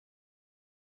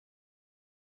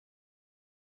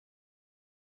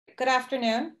Good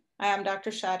afternoon. I am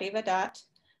Dr. Shadi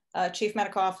Vahdat, Chief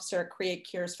Medical Officer at Create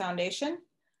Cures Foundation.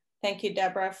 Thank you,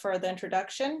 Deborah, for the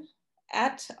introduction.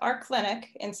 At our clinic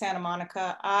in Santa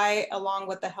Monica, I, along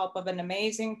with the help of an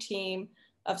amazing team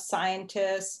of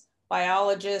scientists,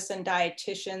 biologists, and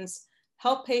dietitians,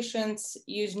 help patients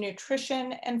use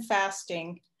nutrition and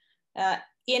fasting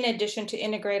in addition to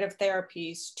integrative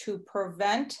therapies to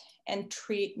prevent and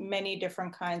treat many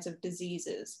different kinds of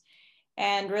diseases,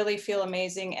 and really feel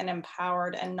amazing and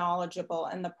empowered and knowledgeable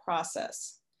in the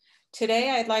process.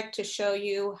 Today, I'd like to show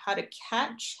you how to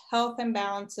catch health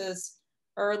imbalances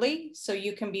early so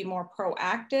you can be more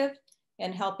proactive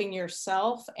in helping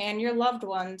yourself and your loved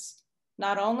ones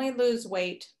not only lose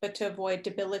weight, but to avoid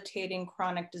debilitating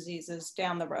chronic diseases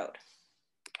down the road.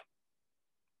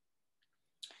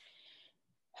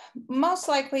 Most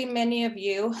likely, many of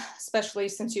you, especially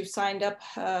since you've signed up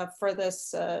for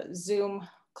this Zoom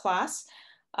class,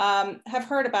 have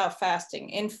heard about fasting.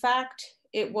 In fact,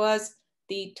 it was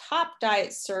the top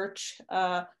diet search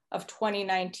of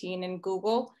 2019 in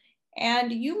Google. And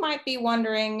you might be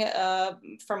wondering,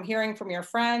 from hearing from your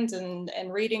friends and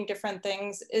reading different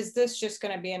things, is this just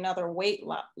going to be another weight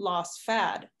loss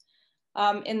fad?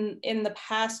 In the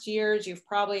past years, you've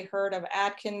probably heard of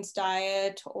Atkins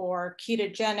diet or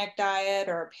ketogenic diet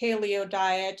or paleo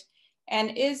diet.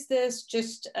 And is this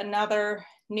just another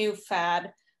new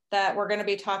fad that we're going to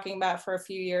be talking about for a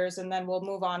few years and then we'll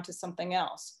move on to something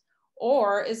else?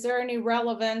 Or is there any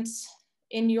relevance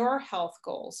in your health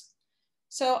goals?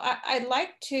 So I'd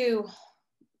like to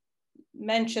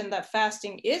mention that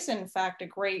fasting is in fact a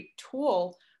great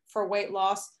tool for weight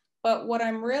loss, but what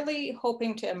I'm really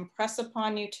hoping to impress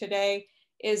upon you today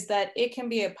is that it can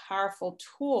be a powerful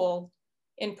tool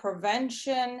in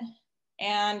prevention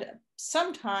and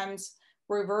sometimes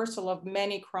reversal of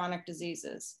many chronic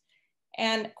diseases.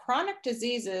 And chronic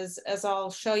diseases, as I'll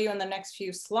show you in the next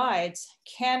few slides,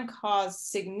 can cause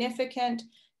significant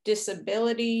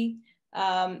disability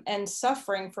and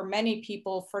suffering for many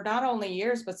people for not only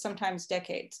years, but sometimes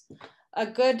decades. A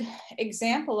good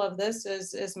example of this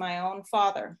is my own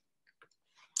father.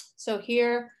 So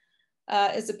here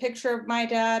is a picture of my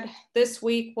dad. This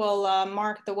week will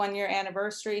mark the 1-year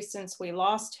anniversary since we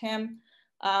lost him.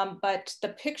 But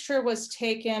the picture was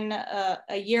taken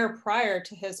a year prior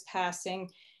to his passing.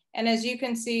 And as you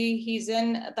can see, he's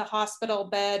in the hospital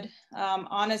bed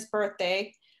on his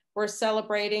birthday. We're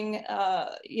celebrating,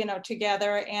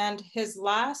 together. And his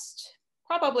last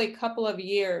probably couple of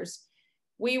years,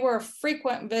 we were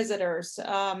frequent visitors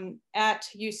at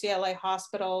UCLA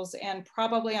hospitals, and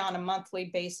probably on a monthly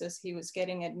basis, he was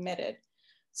getting admitted.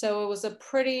 So it was a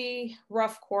pretty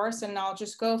rough course, and I'll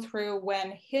just go through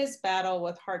when his battle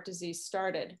with heart disease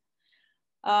started.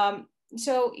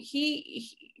 So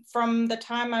from the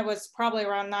time I was probably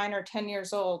around 9 or 10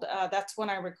 years old, that's when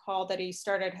I recall that he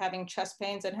started having chest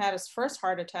pains and had his first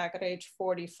heart attack at age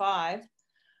 45.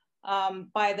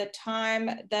 By the time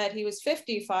that he was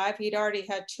 55, he'd already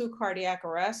had 2 cardiac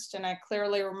arrests. And I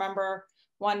clearly remember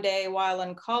one day while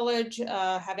in college,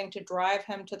 having to drive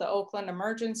him to the Oakland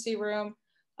emergency room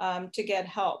to get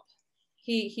help.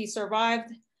 He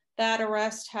survived that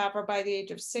arrest. However, by the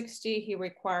age of 60, he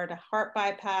required a heart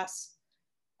bypass.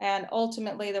 And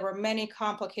ultimately, there were many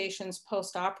complications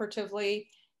post-operatively,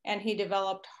 and he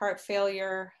developed heart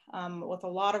failure with a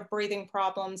lot of breathing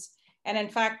problems. And in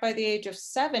fact, by the age of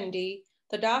 70,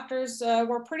 the doctors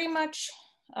were pretty much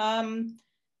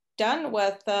done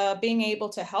with being able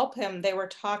to help him. They were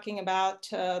talking about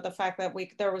the fact that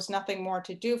there was nothing more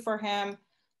to do for him.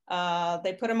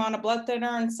 They put him on a blood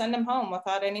thinner and send him home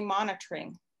without any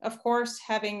monitoring. Of course,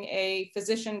 having a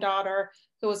physician daughter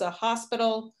who was a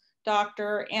hospital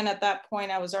doctor, and at that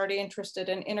point I was already interested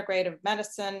in integrative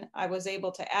medicine, I was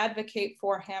able to advocate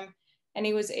for him, and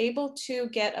he was able to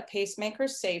get a pacemaker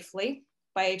safely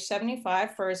by age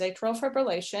 75 for his atrial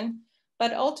fibrillation,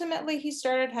 but ultimately he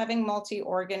started having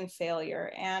multi-organ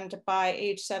failure, and by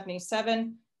age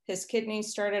 77, his kidneys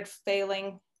started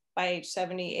failing. By age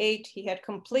 78, he had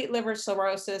complete liver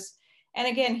cirrhosis. And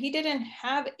again, he didn't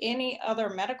have any other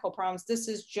medical problems. This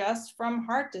is just from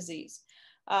heart disease.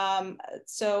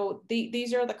 So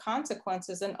these are the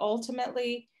consequences. And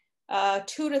ultimately,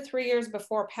 2 to 3 years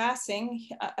before passing,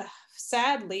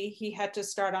 sadly, he had to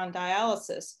start on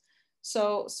dialysis.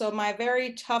 So my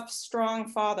very tough, strong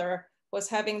father was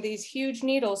having these huge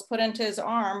needles put into his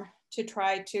arm to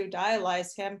try to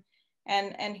dialyze him.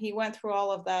 And he went through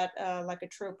all of that like a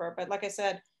trooper. But like I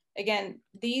said, again,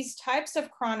 these types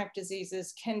of chronic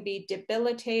diseases can be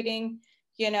debilitating.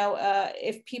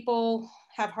 If people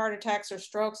have heart attacks or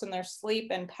strokes in their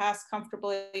sleep and pass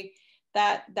comfortably,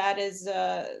 that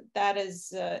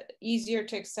is easier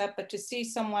to accept, but to see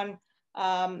someone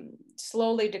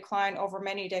slowly decline over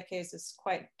many decades is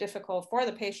quite difficult for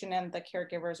the patient and the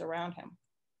caregivers around him.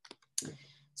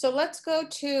 So let's go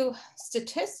to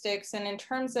statistics, and in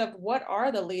terms of what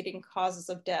are the leading causes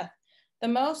of death, the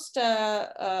most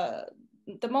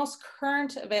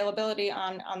current availability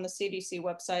on the CDC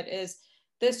website is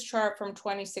this chart from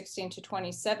 2016 to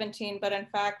 2017, but in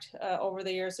fact, over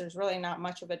the years, there's really not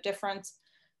much of a difference.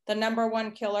 The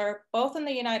 #1 killer, both in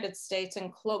the United States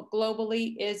and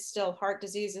globally, is still heart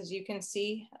disease, as you can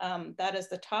see. That is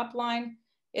the top line.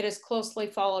 It is closely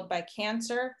followed by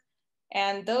cancer.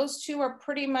 And those two are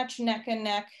pretty much neck and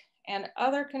neck, and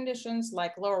other conditions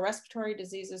like lower respiratory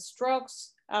diseases,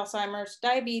 strokes, Alzheimer's,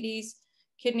 diabetes,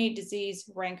 kidney disease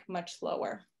rank much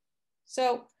lower.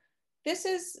 So this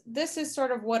is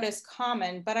sort of what is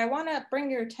common, but I want to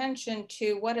bring your attention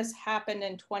to what has happened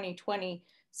in 2020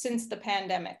 since the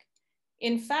pandemic.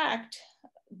 In fact,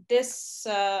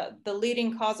 the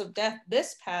leading cause of death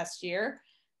this past year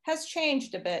has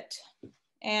changed a bit.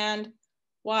 And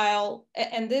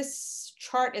this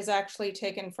chart is actually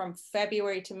taken from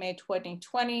February to May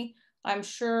 2020. I'm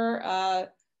sure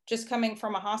just coming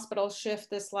from a hospital shift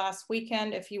this last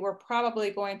weekend, if you were probably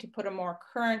going to put a more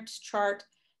current chart,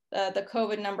 the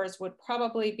COVID numbers would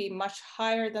probably be much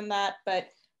higher than that. But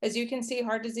as you can see,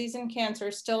 heart disease and cancer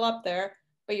is still up there,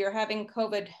 but you're having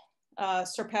COVID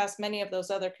surpass many of those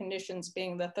other conditions,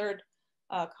 being the third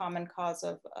common cause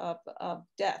of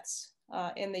deaths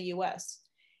in the US.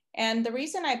 And the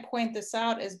reason I point this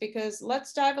out is because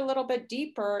let's dive a little bit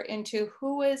deeper into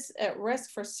who is at risk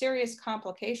for serious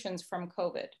complications from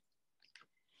COVID.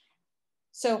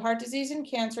 So heart disease and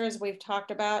cancer, as we've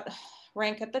talked about,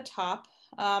 rank at the top,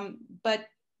 but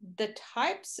the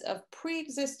types of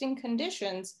pre-existing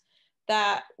conditions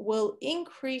that will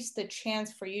increase the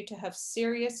chance for you to have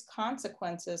serious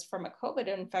consequences from a COVID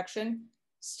infection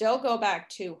still go back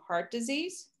to heart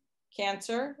disease,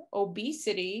 cancer,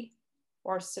 obesity,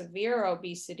 or severe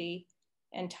obesity,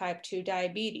 and type 2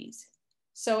 diabetes.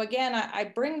 So again, I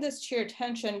bring this to your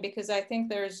attention because I think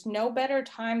there's no better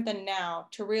time than now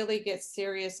to really get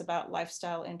serious about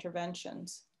lifestyle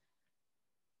interventions.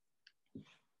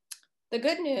 The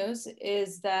good news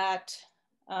is that,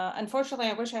 unfortunately,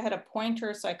 I wish I had a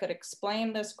pointer so I could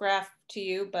explain this graph to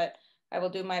you, but I will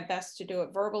do my best to do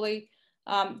it verbally.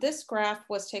 This graph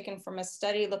was taken from a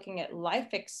study looking at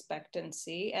life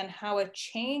expectancy and how it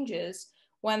changes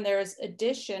when there's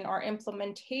addition or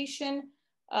implementation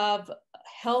of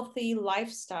healthy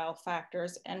lifestyle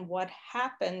factors and what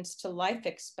happens to life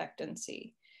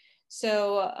expectancy.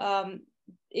 So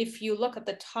if you look at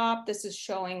the top, this is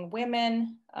showing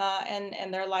women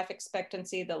and their life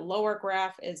expectancy. The lower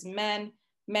graph is men.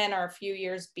 Men are a few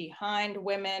years behind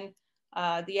women.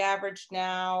 The average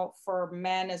now for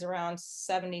men is around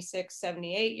 76,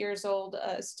 78 years old,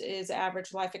 is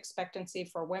average life expectancy.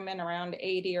 For women around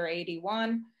 80 or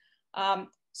 81.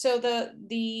 So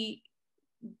the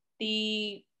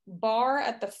bar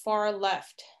at the far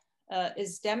left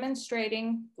is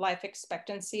demonstrating life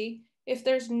expectancy if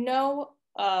there's no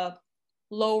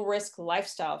low risk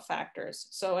lifestyle factors.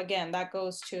 So again, that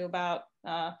goes to about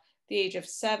the age of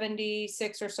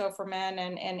 76 or so for men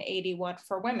and 81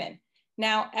 for women.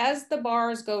 Now, as the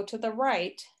bars go to the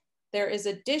right, there is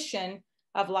addition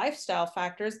of lifestyle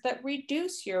factors that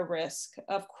reduce your risk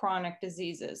of chronic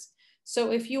diseases.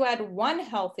 So if you add one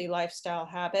healthy lifestyle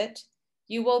habit,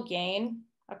 you will gain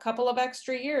a couple of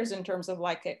extra years in terms of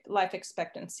life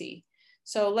expectancy.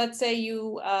 So let's say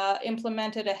you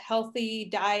implemented a healthy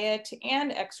diet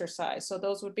and exercise. So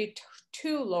those would be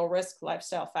two low risk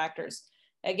lifestyle factors.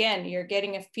 Again, you're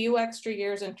getting a few extra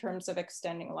years in terms of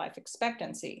extending life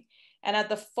expectancy. And at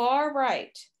the far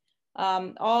right,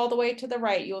 all the way to the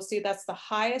right, you'll see that's the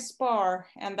highest bar,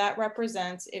 and that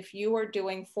represents if you are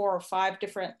doing 4 or 5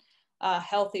 different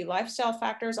healthy lifestyle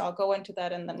factors. I'll go into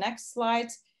that in the next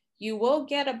slides. You will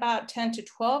get about 10 to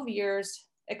 12 years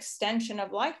extension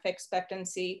of life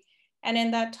expectancy. And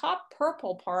in that top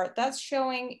purple part, that's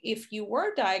showing if you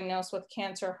were diagnosed with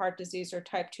cancer, heart disease, or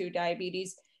type 2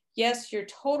 diabetes, yes, your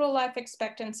total life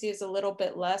expectancy is a little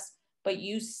bit less, but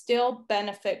you still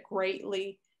benefit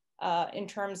greatly in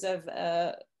terms of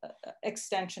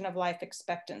extension of life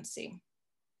expectancy.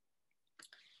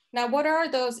 Now, what are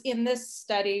those in this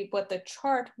study with the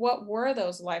chart? What were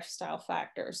those lifestyle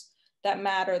factors that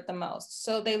mattered the most?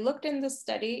 So they looked in the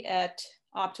study at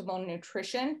optimal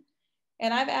nutrition,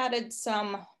 and I've added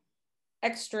some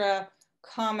extra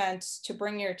comments to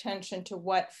bring your attention to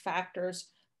what factors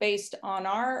based on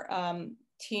our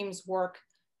team's work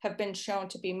have been shown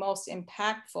to be most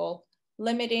impactful.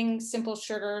 limiting simple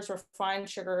sugars, refined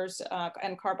sugars,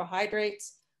 and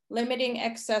carbohydrates, limiting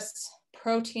excess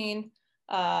protein,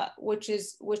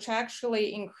 which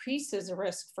actually increases the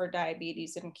risk for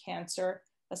diabetes and cancer,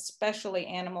 especially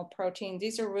animal protein.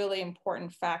 These are really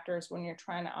important factors when you're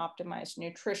trying to optimize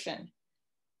nutrition.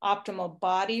 Optimal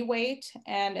body weight,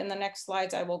 and in the next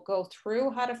slides, I will go through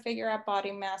how to figure out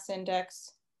body mass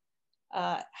index.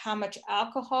 How much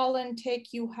alcohol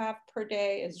intake you have per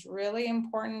day is really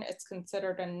important. It's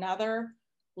considered another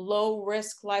low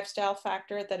risk lifestyle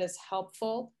factor that is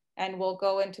helpful. And we'll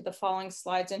go into the following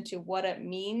slides into what it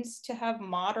means to have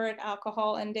moderate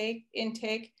alcohol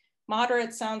intake.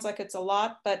 Moderate sounds like it's a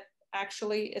lot, but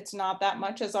actually it's not that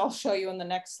much, as I'll show you in the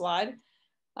next slide.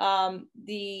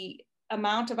 The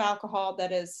amount of alcohol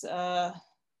that is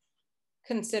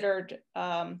considered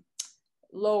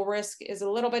low risk is a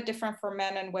little bit different for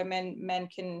men and women. Men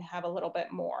can have a little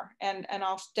bit more, and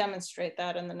I'll demonstrate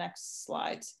that in the next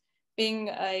slides. Being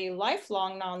a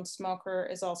lifelong non-smoker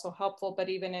is also helpful, but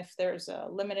even if there's a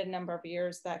limited number of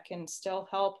years, that can still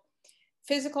help.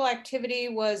 Physical activity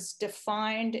was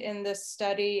defined in this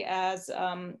study as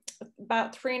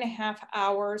about 3.5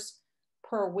 hours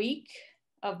per week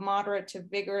of moderate to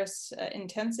vigorous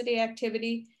intensity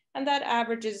activity, and that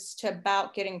averages to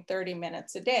about getting 30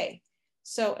 minutes a day.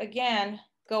 So again,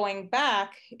 going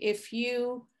back, if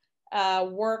you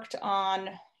worked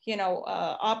on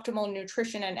optimal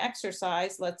nutrition and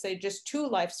exercise, let's say just 2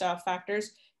 lifestyle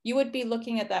factors, you would be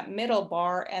looking at that middle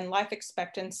bar, and life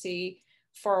expectancy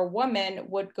for a woman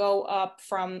would go up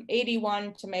from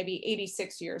 81 to maybe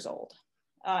 86 years old.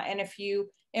 And if you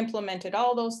implemented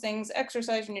all those things,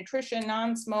 exercise, nutrition,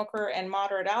 non-smoker, and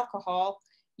moderate alcohol,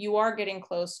 you are getting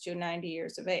close to 90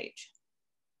 years of age.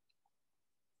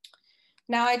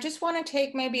 Now, I just want to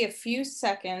take maybe a few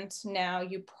seconds now.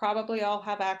 You probably all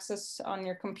have access on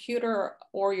your computer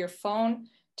or your phone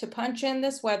to punch in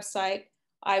this website.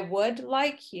 I would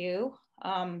like you,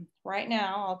 right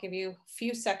now, I'll give you a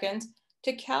few seconds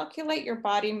to calculate your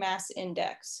body mass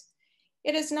index.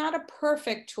 It is not a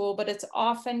perfect tool, but it's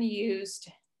often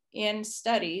used in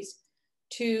studies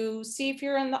to see if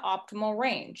you're in the optimal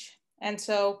range. And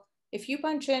so if you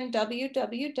punch in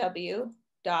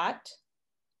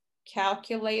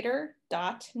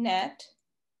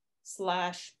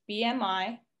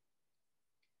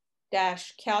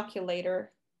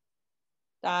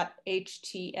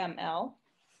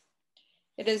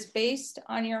it is based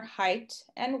on your height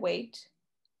and weight,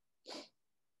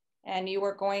 and you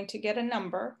are going to get a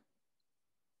number.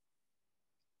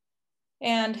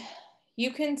 And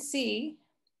you can see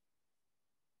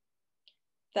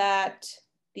that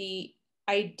the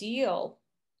ideal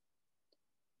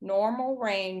normal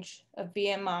range of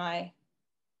BMI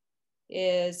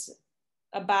is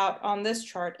about, on this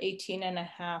chart,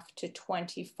 18.5 to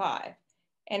 25.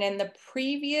 And in the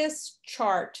previous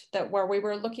chart where we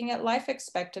were looking at life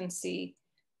expectancy,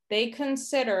 they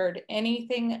considered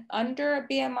anything under a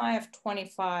BMI of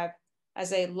 25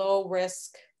 as a low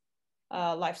risk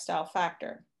lifestyle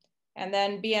factor. And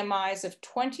then BMIs of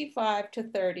 25 to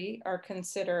 30 are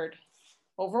considered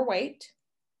overweight.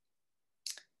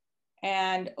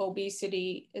 And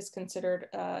obesity is considered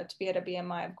to be at a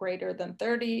BMI of greater than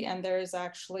 30. And there is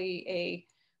actually a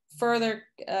further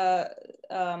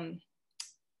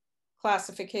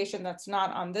classification that's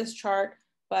not on this chart,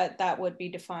 but that would be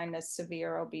defined as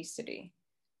severe obesity.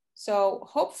 So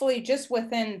hopefully just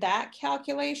within that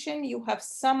calculation, you have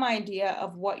some idea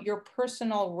of what your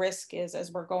personal risk is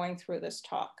as we're going through this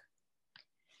talk.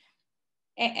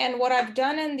 And what I've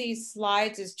done in these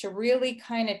slides is to really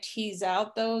kind of tease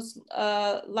out those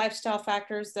lifestyle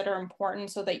factors that are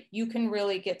important so that you can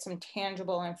really get some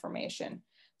tangible information.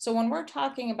 So when we're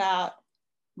talking about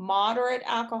moderate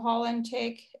alcohol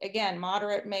intake, again,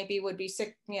 moderate maybe would be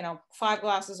 5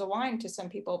 glasses of wine to some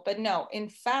people, but no, in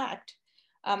fact,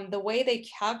 the way they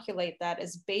calculate that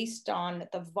is based on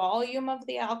the volume of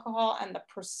the alcohol and the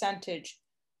percentage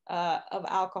of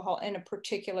alcohol in a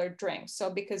particular drink. So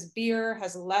because beer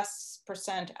has less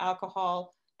percent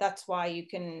alcohol, that's why you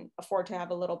can afford to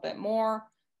have a little bit more.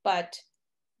 But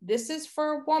this is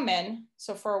for a woman.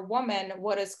 So for a woman,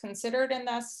 what is considered in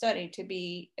that study to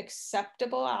be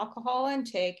acceptable alcohol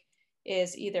intake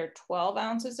is either 12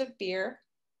 ounces of beer,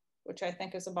 which I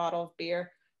think is a bottle of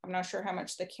beer. I'm not sure how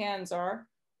much the cans are,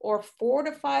 or 4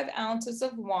 to 5 ounces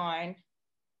of wine,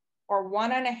 or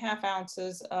 1.5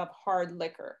 ounces of hard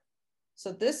liquor.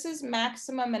 So this is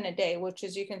maximum in a day, which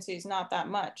as you can see is not that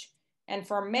much. And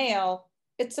for male,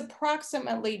 it's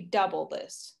approximately double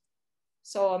this.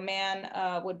 So a man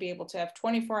would be able to have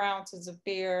 24 ounces of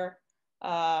beer,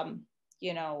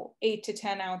 you know, 8 to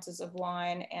 10 ounces of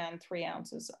wine and 3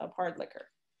 ounces of hard liquor.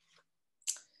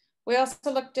 We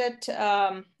also looked at,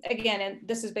 again, and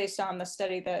this is based on the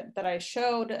study that I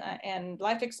showed, and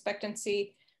life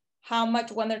expectancy, how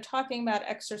much, when they're talking about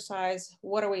exercise,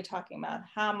 what are we talking about?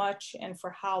 How much and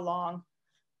for how long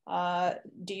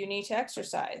do you need to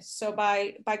exercise? So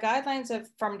by guidelines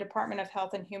from Department of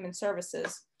Health and Human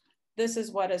Services, this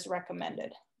is what is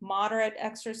recommended. Moderate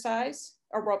exercise,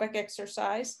 aerobic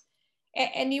exercise.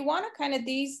 And you want to kind of,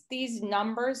 these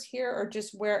numbers here are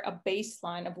just where a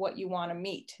baseline of what you want to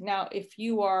meet. Now, if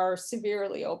you are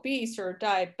severely obese or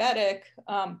diabetic,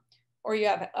 or you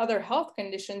have other health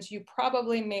conditions, you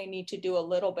probably may need to do a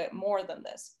little bit more than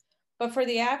this. But for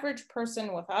the average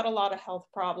person without a lot of health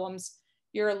problems,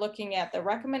 you're looking at the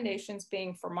recommendations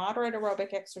being for moderate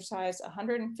aerobic exercise,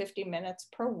 150 minutes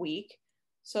per week.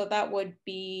 So that would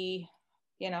be,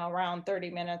 you know, around 30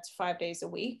 minutes, 5 days a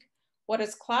week. What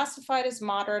is classified as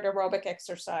moderate aerobic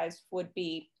exercise would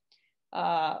be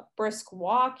brisk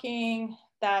walking.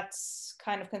 That's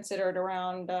kind of considered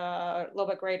around a little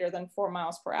bit greater than 4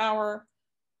 miles per hour.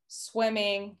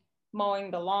 Swimming,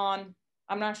 mowing the lawn.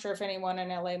 I'm not sure if anyone in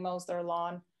LA mows their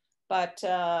lawn, but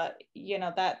you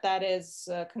know, that is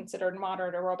considered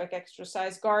moderate aerobic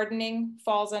exercise. Gardening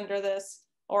falls under this,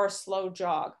 or a slow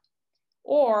jog.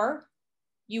 Or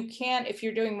you can, if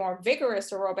you're doing more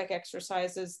vigorous aerobic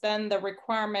exercises, then the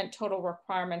total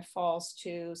requirement falls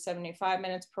to 75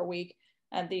 minutes per week.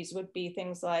 And these would be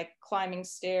things like climbing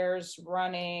stairs,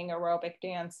 running, aerobic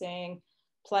dancing,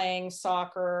 playing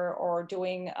soccer, or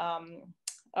doing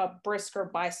a brisker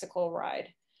bicycle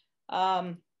ride.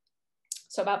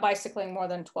 So about bicycling more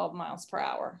than 12 miles per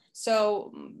hour.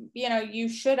 So, you know, you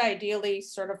should ideally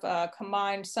sort of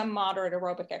combine some moderate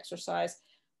aerobic exercise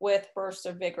with bursts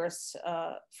of vigorous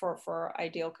for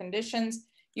ideal conditions.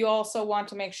 You also want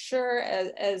to make sure,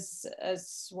 as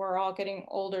we're all getting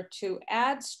older, to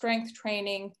add strength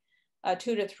training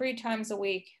 2 to 3 times a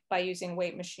week by using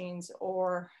weight machines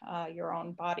or your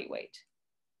own body weight.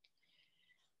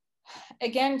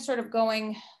 Again, sort of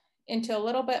going into a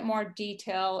little bit more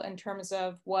detail in terms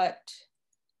of what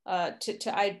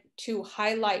to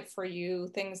highlight for you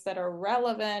things that are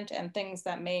relevant and things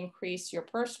that may increase your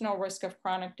personal risk of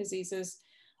chronic diseases.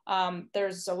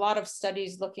 There's a lot of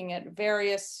studies looking at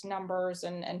various numbers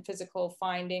and physical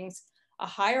findings. A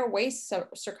higher waist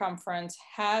circumference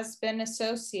has been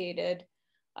associated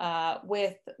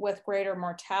with greater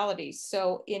mortality.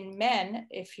 So in men,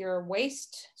 if your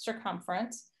waist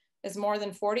circumference is more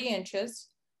than 40 inches,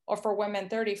 or for women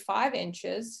 35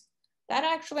 inches, that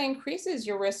actually increases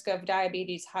your risk of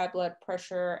diabetes, high blood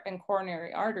pressure, and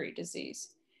coronary artery disease,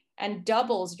 and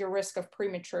doubles your risk of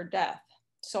premature death.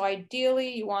 So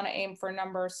ideally, you want to aim for a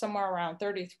number somewhere around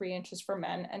 33 inches for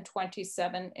men and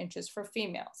 27 inches for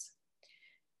females.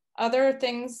 Other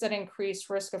things that increase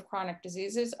risk of chronic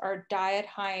diseases are diet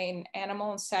high in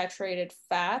animal and saturated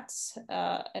fats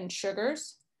and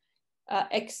sugars,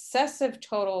 excessive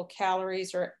total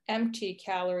calories or empty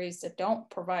calories that don't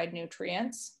provide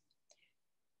nutrients.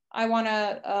 I want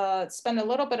to spend a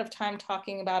little bit of time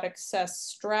talking about excess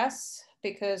stress,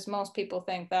 because most people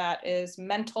think that is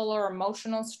mental or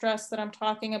emotional stress that I'm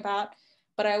talking about.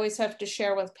 But I always have to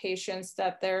share with patients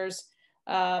that there's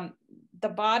the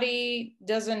body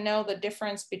doesn't know the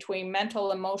difference between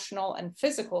mental, emotional, and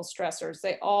physical stressors.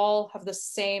 They all have the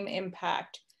same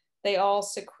impact. They all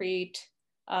secrete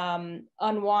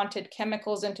unwanted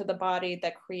chemicals into the body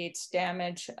that creates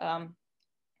damage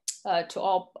to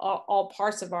all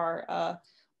parts of our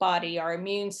body, our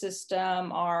immune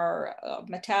system, our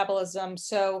metabolism.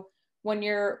 So when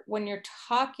you're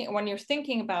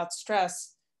thinking about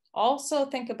stress, also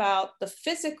think about the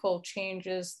physical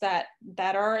changes that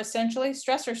are essentially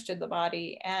stressors to the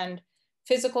body. And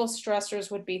physical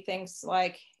stressors would be things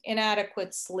like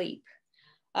inadequate sleep,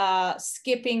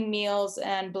 skipping meals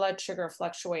and blood sugar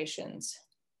fluctuations,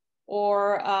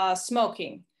 or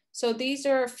smoking. So these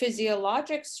are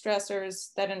physiologic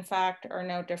stressors that in fact are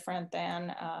no different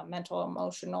than mental,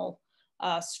 emotional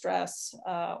stress,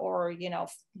 or, you know,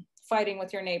 fighting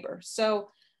with your neighbor. So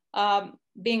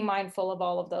being mindful of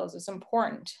all of those is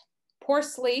important. Poor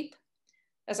sleep,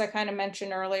 as I kind of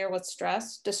mentioned earlier with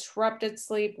stress, disrupted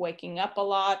sleep, waking up a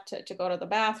lot to go to the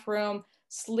bathroom,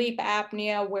 sleep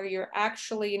apnea, where you're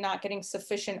actually not getting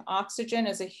sufficient oxygen,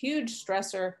 is a huge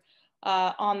stressor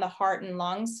on the heart and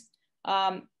lungs.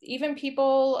 Even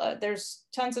people, there's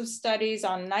tons of studies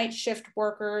on night shift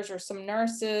workers or some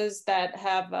nurses that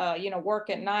have, you know, work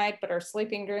at night but are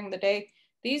sleeping during the day.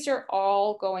 These are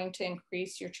all going to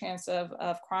increase your chance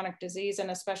of chronic disease.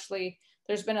 And especially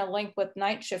there's been a link with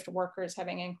night shift workers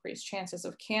having increased chances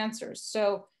of cancers.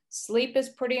 So Sleep is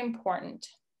pretty important.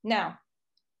 Now,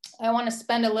 I want to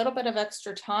spend a little bit of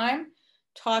extra time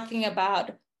talking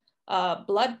about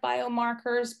blood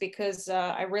biomarkers because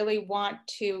I really want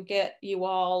to get you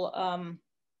all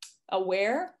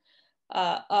aware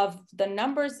of the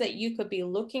numbers that you could be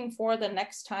looking for the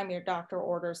next time your doctor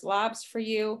orders labs for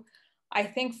you. I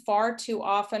think far too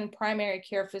often primary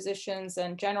care physicians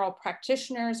and general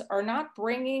practitioners are not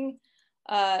bringing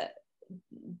up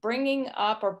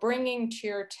or bringing to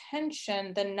your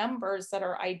attention the numbers that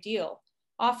are ideal.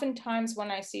 Oftentimes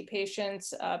when I see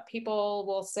patients, people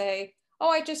will say, oh,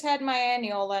 I just had my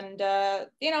annual and,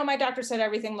 my doctor said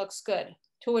everything looks good.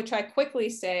 To which I quickly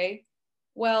say,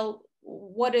 well,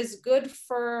 what is good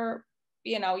for,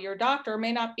 your doctor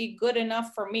may not be good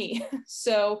enough for me.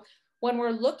 So when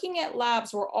we're looking at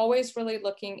labs, we're always really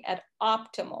looking at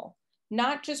optimal,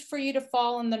 not just for you to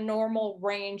fall in the normal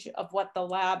range of what the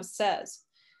lab says.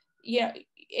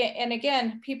 And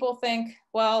again, people think,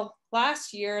 well,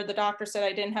 last year the doctor said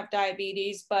I didn't have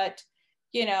diabetes, but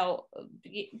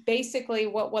basically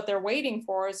what they're waiting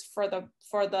for is for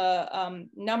the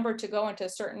number to go into a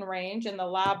certain range, and the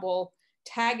lab will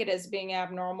tag it as being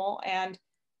abnormal, and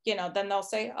then they'll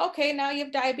say, okay, now you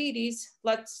have diabetes,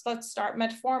 let's start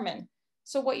metformin.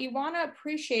 So what you want to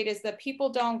appreciate is that people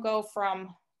don't go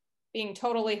from being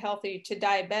totally healthy to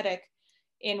diabetic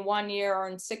in 1 year or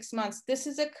in 6 months. This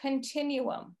is a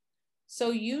continuum.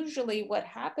 So usually what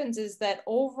happens is that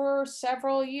over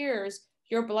several years,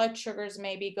 your blood sugars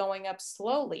may be going up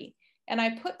slowly. And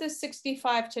I put this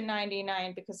 65 to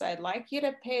 99 because I'd like you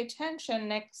to pay attention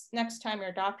next time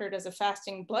your doctor does a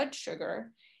fasting blood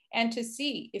sugar, and to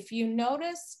see if you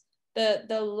notice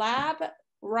the lab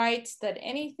writes that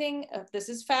anything, this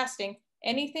is fasting,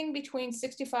 anything between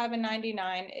 65 and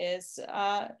 99 is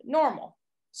normal.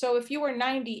 So if you were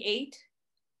 98,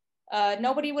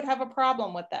 nobody would have a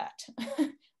problem with that.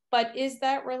 But is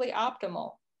that really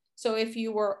optimal? So if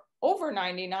you were over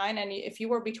 99 and if you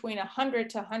were between 100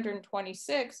 to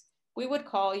 126, we would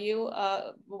call you,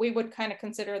 we would kind of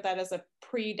consider that as a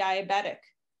pre-diabetic,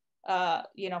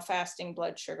 fasting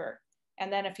blood sugar.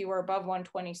 And then if you were above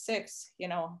 126,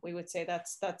 we would say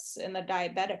that's in the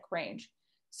diabetic range.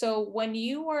 So when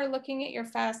you are looking at your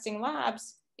fasting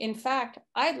labs, in fact,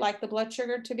 I'd like the blood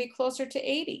sugar to be closer to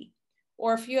 80.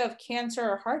 Or if you have cancer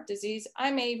or heart disease, I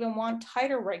may even want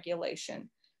tighter regulation.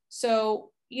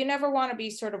 So you never want to be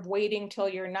sort of waiting till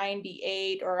you're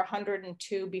 98 or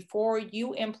 102 before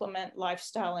you implement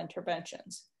lifestyle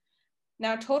interventions.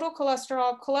 Now, total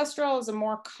cholesterol is a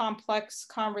more complex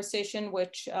conversation,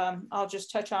 which I'll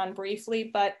just touch on briefly,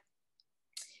 but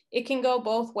it can go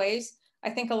both ways. I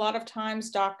think a lot of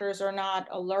times doctors are not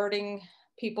alerting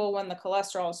people when the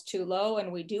cholesterol is too low,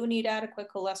 and we do need adequate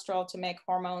cholesterol to make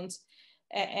hormones.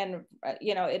 And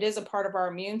it is a part of our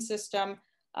immune system.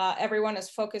 Everyone is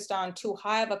focused on too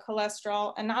high of a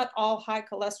cholesterol, and not all high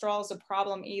cholesterol is a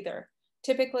problem either.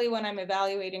 Typically, when I'm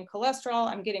evaluating cholesterol,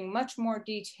 I'm getting much more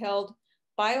detailed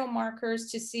biomarkers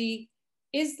to see,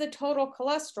 is the total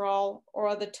cholesterol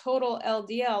or the total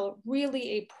LDL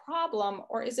really a problem,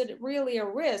 or is it really a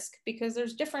risk? Because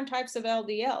there's different types of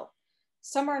LDL.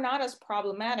 Some are not as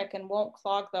problematic and won't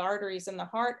clog the arteries in the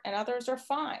heart, and others are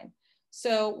fine.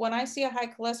 So when I see a high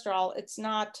cholesterol, it's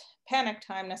not panic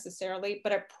time necessarily,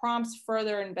 but it prompts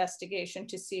further investigation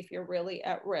to see if you're really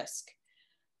at risk.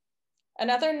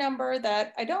 Another number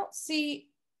that I don't see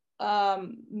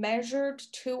measured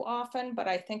too often, but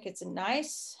I think it's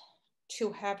nice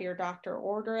to have your doctor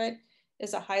order it,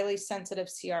 is a highly sensitive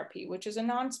CRP, which is a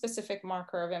non-specific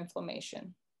marker of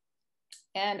inflammation.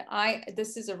 And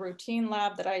this is a routine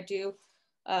lab that I do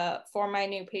for my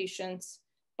new patients,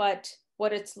 but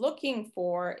what it's looking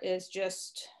for is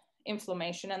just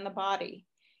inflammation in the body.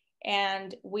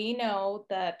 And we know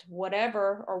that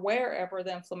whatever or wherever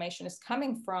the inflammation is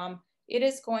coming from, it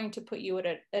is going to put you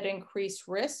at increased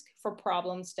risk for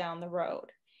problems down the road.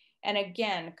 And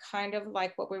again, kind of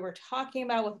like what we were talking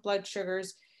about with blood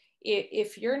sugars,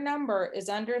 if your number is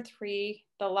under 3,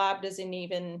 the lab doesn't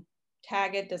even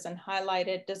tag it, doesn't highlight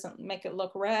it, doesn't make it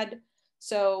look red.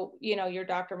 So, your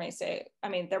doctor may say,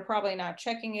 they're probably not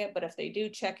checking it, but if they do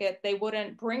check it, they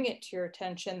wouldn't bring it to your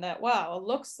attention that, wow, it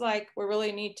looks like we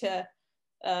really need to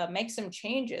make some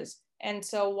changes. And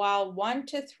so while 1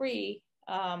 to 3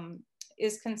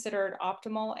 is considered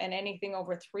optimal and anything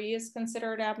over 3 is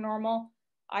considered abnormal,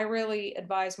 I really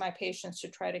advise my patients to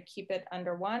try to keep it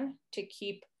under 1 to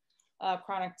keep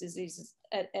chronic diseases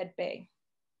at bay.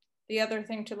 The other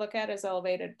thing to look at is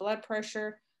elevated blood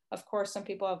pressure. Of course, some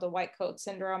people have the white coat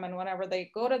syndrome, and whenever they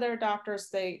go to their doctors,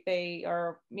 they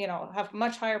are, have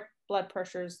much higher blood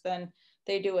pressures than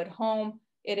they do at home.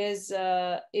 It is,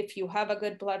 if you have a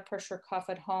good blood pressure cuff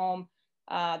at home,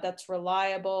 that's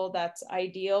reliable, that's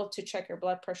ideal to check your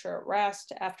blood pressure at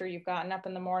rest after you've gotten up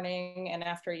in the morning and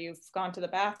after you've gone to the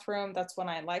bathroom. That's when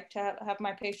I like to have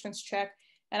my patients check.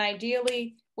 And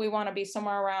ideally, we want to be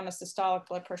somewhere around a systolic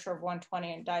blood pressure of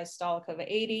 120 and diastolic of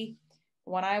 80.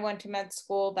 When I went to med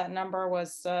school, that number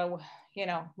was,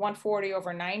 140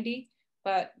 over 90.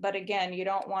 But again, you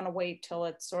don't want to wait till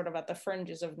it's sort of at the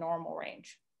fringes of normal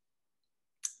range.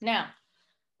 Now,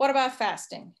 what about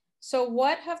fasting? So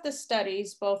what have the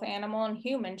studies, both animal and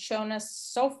human, shown us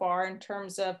so far in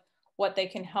terms of what they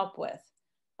can help with?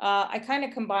 I kind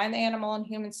of combine the animal and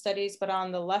human studies, but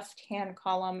on the left-hand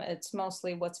column, it's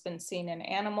mostly what's been seen in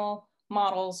animal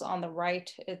models. On the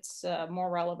right, it's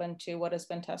more relevant to what has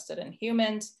been tested in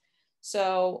humans.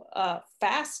 So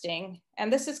fasting,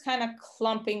 and this is kind of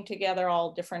clumping together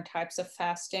all different types of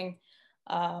fasting,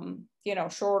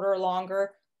 shorter,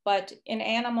 longer. But in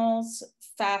animals,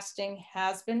 fasting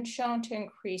has been shown to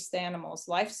increase the animal's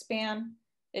lifespan.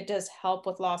 It does help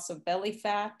with loss of belly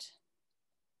fat.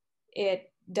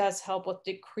 It does help with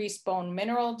decreased bone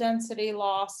mineral density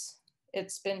loss.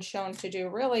 It's been shown to do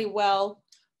really well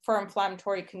for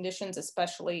inflammatory conditions,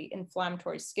 especially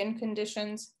inflammatory skin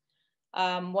conditions.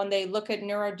 When they look at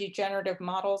neurodegenerative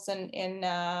models in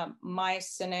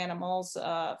mice and animals,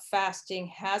 fasting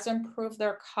has improved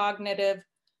their cognitive,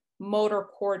 motor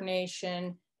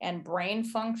coordination, and brain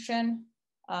function.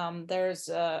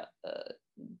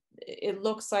 It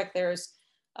looks like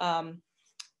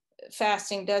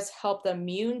fasting does help the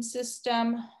immune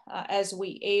system. As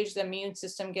we age, the immune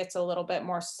system gets a little bit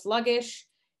more sluggish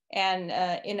and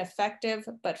ineffective,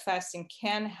 but fasting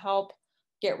can help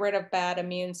get rid of bad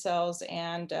immune cells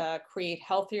and create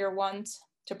healthier ones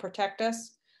to protect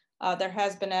us. There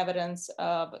has been evidence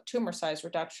of tumor size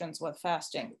reductions with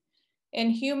fasting. In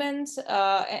humans,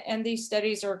 and these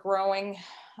studies are growing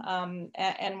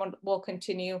and will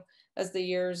continue as the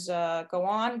years go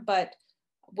on, but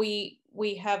we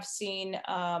have seen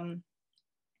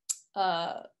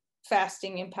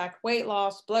fasting impact weight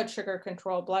loss, blood sugar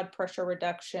control, blood pressure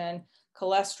reduction,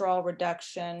 cholesterol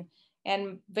reduction,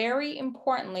 and very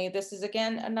importantly, this is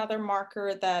again another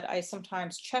marker that I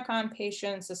sometimes check on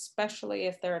patients, especially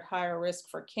if they're at higher risk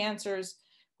for cancers.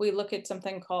 We look at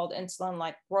something called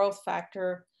insulin-like growth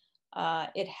factor.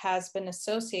 It has been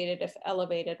associated, if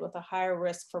elevated, with a higher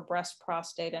risk for breast,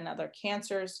 prostate, and other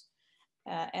cancers.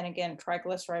 And again,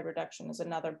 triglyceride reduction is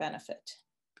another benefit.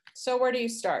 So where do you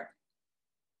start?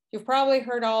 You've probably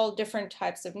heard all different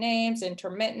types of names: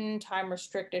 intermittent,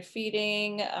 time-restricted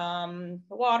feeding,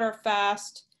 water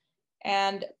fast,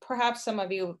 and perhaps some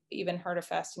of you have even heard of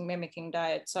fasting mimicking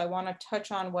diet. So I want to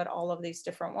touch on what all of these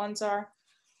different ones are.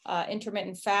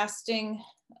 Intermittent fasting,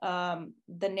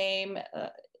 the name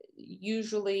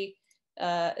usually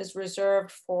is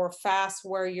reserved for fasts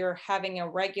where you're having a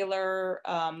regular,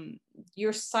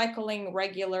 you're cycling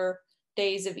regular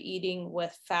days of eating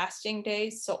with fasting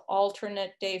days. So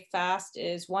alternate day fast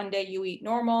is one day you eat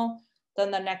normal,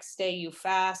 then the next day you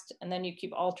fast, and then you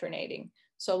keep alternating.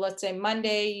 So let's say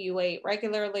Monday you ate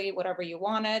regularly, whatever you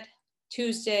wanted.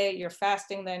 Tuesday, you're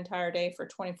fasting the entire day for a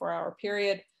 24-hour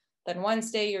period. Then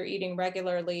Wednesday, you're eating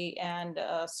regularly, and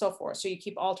so forth. So you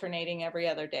keep alternating every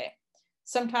other day.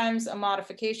 Sometimes a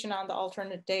modification on the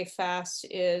alternate day fast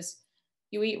is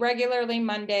you eat regularly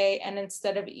Monday, and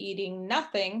instead of eating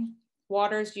nothing,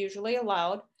 water is usually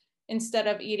allowed. Instead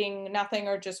of eating nothing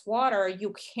or just water,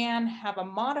 you can have a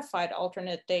modified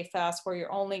alternate day fast where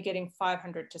you're only getting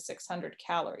 500 to 600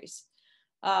 calories.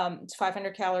 It's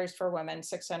 500 calories for women,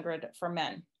 600 for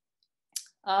men.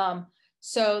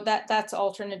 So that's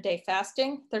alternate day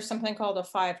fasting. There's something called a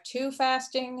 5-2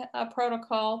 fasting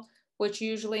protocol, which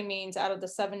usually means out of the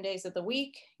 7 days of the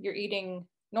week, you're eating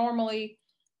normally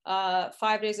 5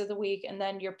 days of the week, and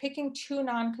then you're picking 2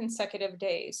 non-consecutive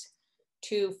days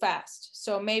to fast.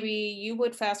 So maybe you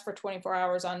would fast for 24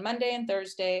 hours on Monday and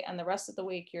Thursday, and the rest of the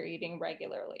week you're eating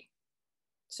regularly.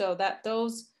 So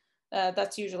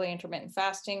that's usually intermittent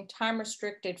fasting.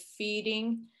 Time-restricted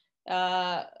feeding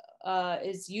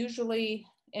is usually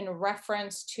in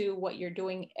reference to what you're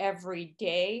doing every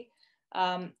day.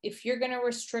 If you're going to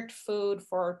restrict food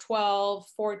for 12,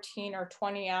 14, or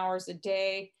 20 hours a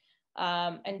day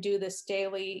and do this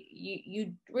daily,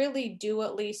 you really do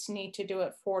at least need to do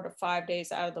it 4 to 5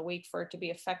 days out of the week for it to be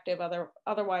effective.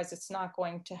 Otherwise, it's not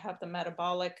going to have the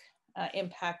metabolic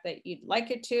impact that you'd like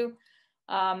it to.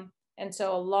 And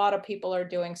so a lot of people are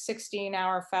doing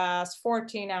 16-hour fast,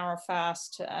 14-hour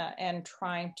fast, and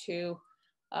trying to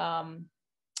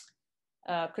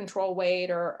control weight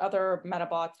or other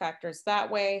metabolic factors that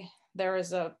way. There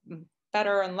is a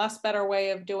better and less better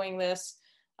way of doing this.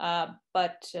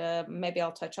 but maybe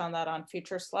I'll touch on that on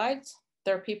future slides.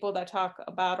 There are people that talk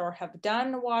about or have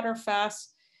done water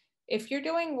fasts. If you're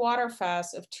doing water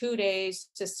fasts of 2 days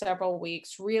to several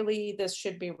weeks, really this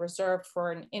should be reserved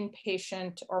for an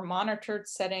inpatient or monitored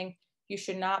setting. You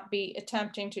should not be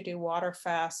attempting to do water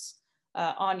fasts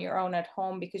on your own at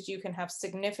home, because you can have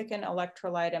significant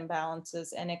electrolyte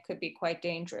imbalances and it could be quite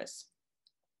dangerous.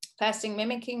 Fasting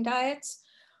mimicking diets,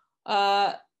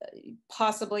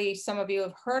 possibly some of you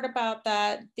have heard about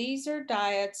that. These are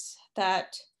diets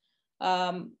that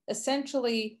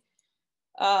essentially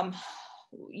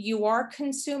you are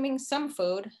consuming some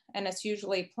food, and it's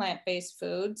usually plant-based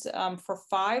foods, for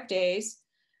 5 days.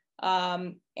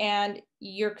 And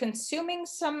you're consuming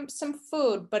some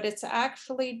food, but it's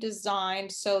actually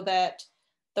designed so that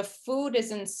the food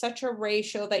is in such a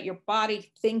ratio that your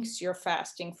body thinks you're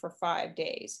fasting for 5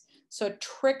 days. So it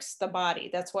tricks the body.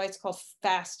 That's why it's called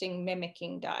fasting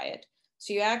mimicking diet.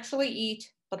 So you actually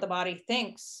eat, but the body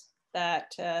thinks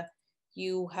that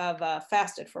you have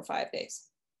fasted for 5 days.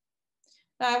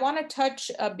 Now I want to touch,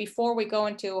 before we go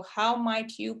into how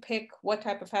might you pick what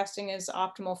type of fasting is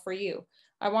optimal for you,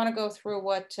 I want to go through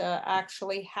what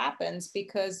actually happens,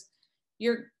 because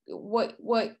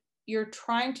what you're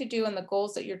trying to do and the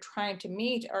goals that you're trying to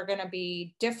meet are going to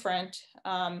be different,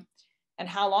 and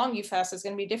how long you fast is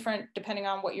going to be different depending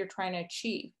on what you're trying to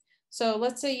achieve. So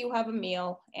let's say you have a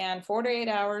meal, and 4 to 8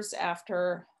 hours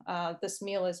after this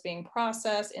meal is being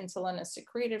processed, insulin is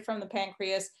secreted from the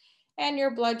pancreas, and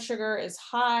your blood sugar is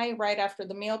high right after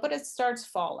the meal, but it starts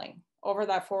falling over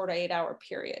that 4 to 8 hour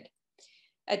period.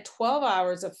 At 12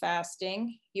 hours of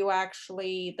fasting, you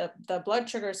actually, the blood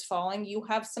sugar is falling, you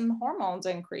have some hormones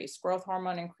increase, growth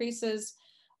hormone increases,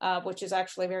 which is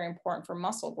actually very important for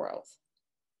muscle growth.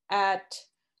 At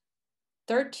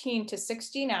 13 to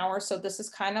 16 hours, so this is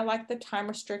kind of like the time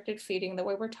restricted feeding that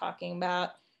we were talking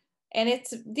about, and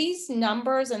it's, these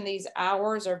numbers and these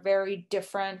hours are very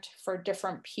different for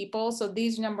different people. So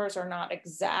these numbers are not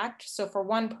exact. So for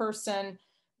one person,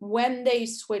 when they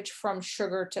switch from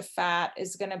sugar to fat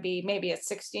is going to be maybe at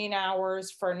 16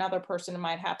 hours. For another person, it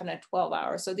might happen at 12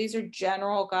 hours. So these are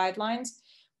general guidelines.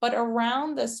 But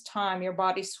around this time, your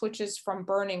body switches from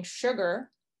burning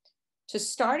sugar to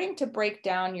starting to break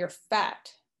down your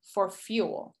fat for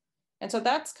fuel. And so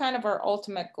that's kind of our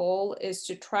ultimate goal, is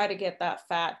to try to get that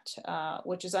fat,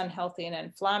 which is unhealthy and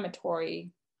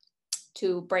inflammatory,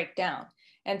 to break down.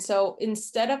 And so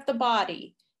instead of the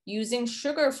body using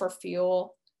sugar for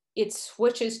fuel, it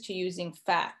switches to using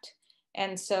fat.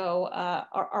 And so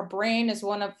our brain is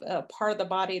one of part of the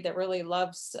body that really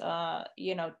loves, to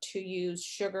use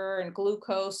sugar and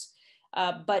glucose.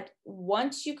 But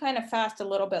once you kind of fast a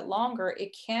little bit longer,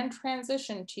 it can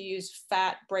transition to use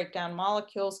fat breakdown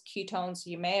molecules. Ketones,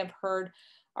 you may have heard,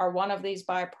 are one of these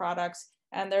byproducts.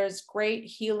 And there's great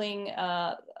healing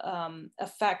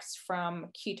effects from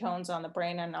ketones on the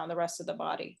brain and on the rest of the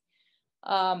body.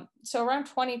 So around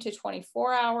 20 to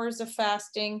 24 hours of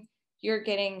fasting, you're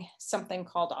getting something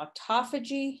called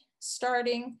autophagy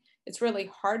starting. It's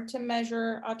really hard to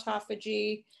measure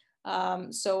autophagy.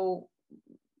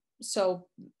 So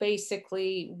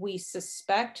basically, we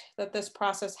suspect that this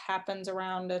process happens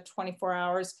around 24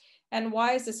 hours. And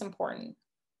why is this important?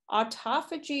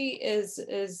 Autophagy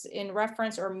is in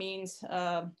reference, or means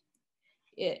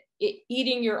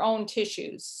eating your own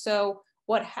tissues. So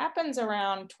what happens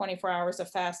around 24 hours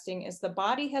of fasting is the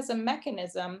body has a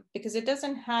mechanism, because it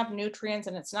doesn't have nutrients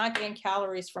and it's not getting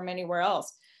calories from anywhere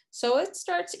else. So it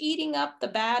starts eating up the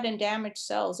bad and damaged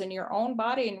cells in your own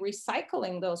body and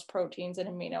recycling those proteins and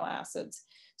amino acids.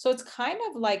 So it's kind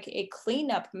of like a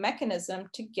cleanup mechanism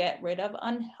to get rid of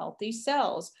unhealthy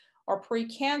cells or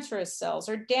precancerous cells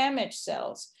or damaged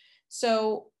cells.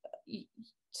 So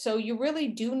you really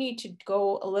do need to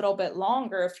go a little bit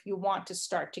longer if you want to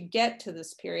start to get to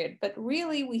this period. But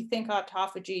really, we think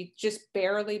autophagy just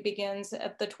barely begins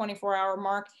at the 24-hour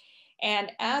mark.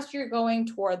 And as you're going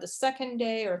toward the second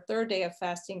day or third day of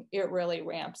fasting, it really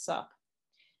ramps up.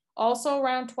 Also,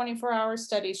 around 24-hour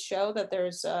studies show that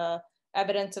there's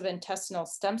evidence of intestinal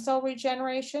stem cell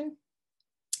regeneration.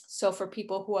 So for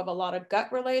people who have a lot of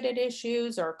gut-related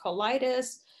issues or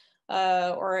colitis,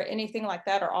 or anything like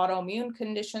that, or autoimmune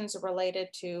conditions related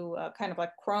to kind of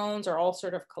like Crohn's or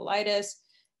ulcerative colitis,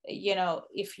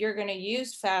 if you're going to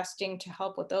use fasting to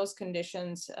help with those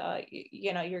conditions,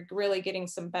 you're really getting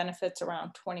some benefits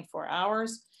around 24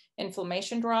 hours.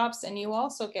 Inflammation drops, and you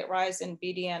also get rise in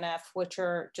BDNF, which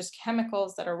are just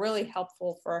chemicals that are really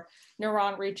helpful for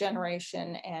neuron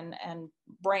regeneration and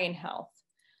brain health.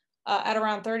 At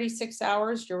around 36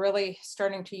 hours, you're really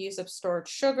starting to use up stored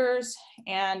sugars,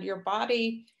 and your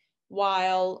body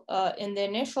while in the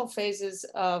initial phases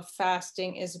of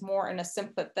fasting is more in a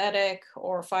sympathetic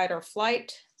or fight or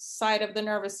flight side of the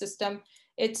nervous system,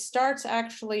 it starts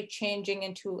actually changing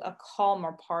into a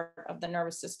calmer part of the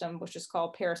nervous system, which is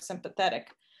called parasympathetic.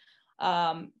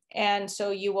 And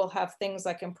so you will have things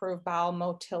like improved bowel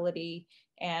motility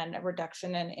and a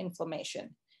reduction in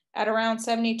inflammation. At around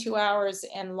 72 hours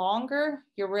and longer,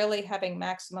 you're really having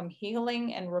maximum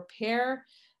healing and repair.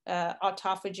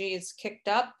 Autophagy is kicked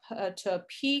up to a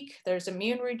peak. There's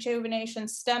immune rejuvenation,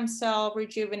 stem cell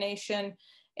rejuvenation,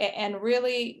 and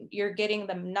really you're getting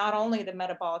them not only the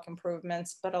metabolic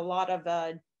improvements, but a lot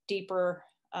of deeper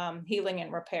healing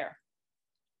and repair.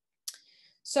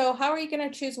 So how are you going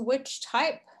to choose which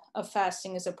type of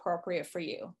fasting is appropriate for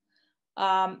you?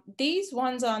 These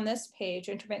ones on this page,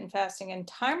 intermittent fasting and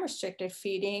time-restricted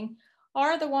feeding,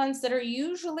 are the ones that are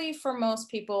usually for most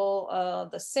people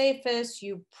the safest.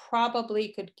 You probably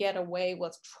could get away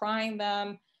with trying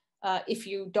them if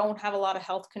you don't have a lot of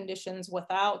health conditions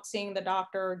without seeing the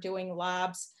doctor or doing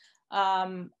labs.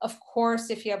 Of course,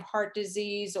 if you have heart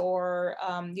disease or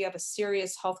you have a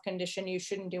serious health condition, you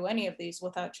shouldn't do any of these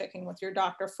without checking with your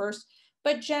doctor first.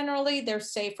 But generally, they're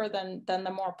safer than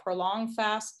the more prolonged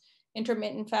fast.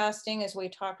 Intermittent fasting, as we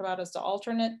talked about, is the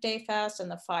alternate day fast and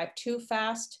the 5-2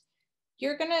 fast.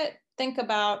 You're going to think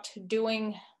about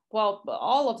doing, well,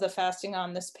 all of the fasting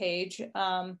on this page,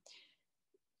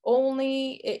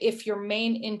 only if your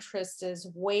main interest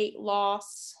is weight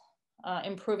loss,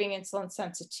 improving insulin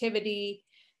sensitivity,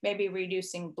 maybe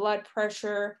reducing blood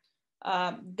pressure.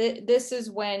 This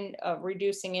is when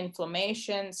reducing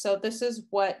inflammation. So this is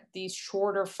what these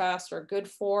shorter fasts are good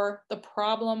for. The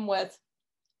problem with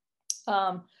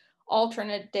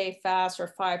alternate day fast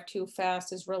or 5-2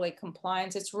 fast is really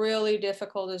compliance. It's really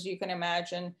difficult, as you can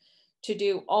imagine, to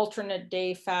do alternate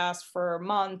day fast for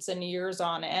months and years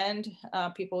on end.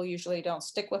 People usually don't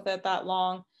stick with it that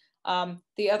long.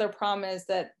 The other problem is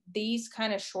that these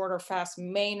kind of shorter fasts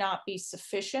may not be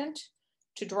sufficient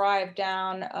to drive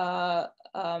down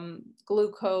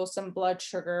glucose and blood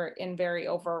sugar in very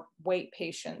overweight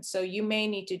patients. So you may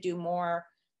need to do more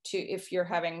if you're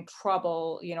having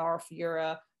trouble, or if you're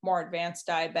a more advanced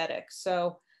diabetic.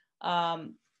 So,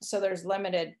 so there's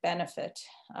limited benefit.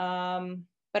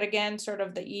 But again, sort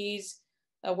of the ease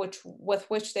with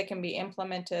which they can be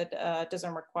implemented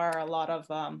doesn't require a lot of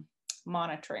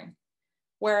monitoring.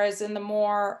 Whereas in the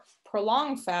more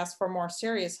prolonged fast for more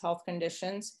serious health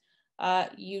conditions,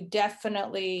 you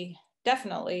definitely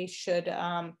should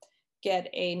get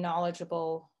a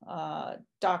knowledgeable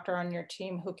doctor on your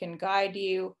team who can guide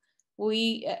you.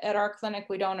 At our clinic,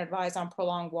 we don't advise on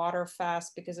prolonged water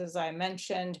fast because, as I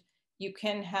mentioned, you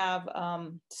can have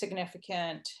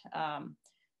significant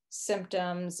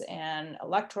symptoms and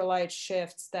electrolyte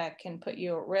shifts that can put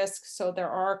you at risk. So there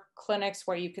are clinics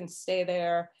where you can stay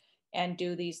there and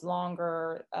do these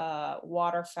longer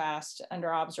water fast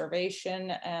under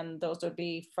observation. And those would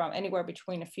be from anywhere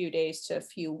between a few days to a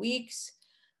few weeks.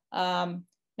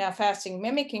 Now, fasting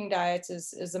mimicking diets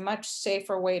is a much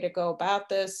safer way to go about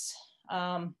this.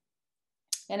 And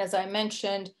as I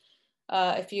mentioned,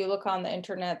 if you look on the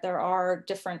internet, there are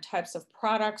different types of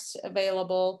products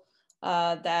available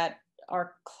that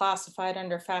are classified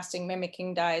under fasting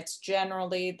mimicking diets.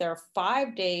 Generally, there are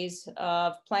 5 days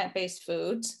of plant-based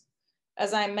foods.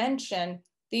 As I mentioned,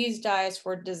 these diets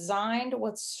were designed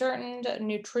with certain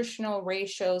nutritional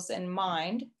ratios in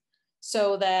mind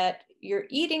so that you're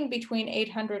eating between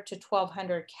 800 to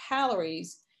 1200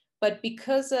 calories, but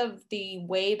because of the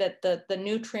way that the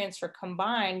nutrients are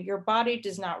combined, your body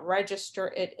does not register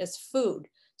it as food.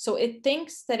 So it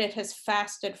thinks that it has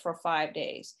fasted for 5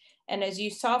 days. And as you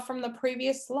saw from the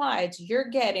previous slides, you're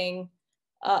getting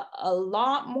a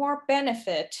lot more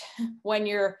benefit when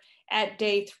you're at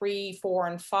day 3, 4,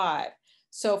 and 5.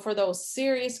 So for those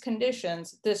serious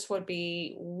conditions, this would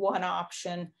be one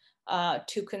option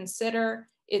to consider.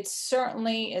 It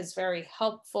certainly is very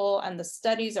helpful, and the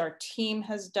studies our team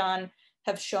has done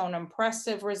have shown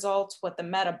impressive results with the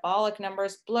metabolic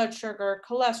numbers, blood sugar,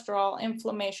 cholesterol,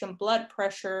 inflammation, blood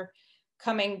pressure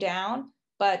coming down.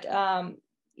 But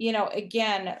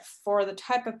again, for the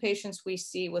type of patients we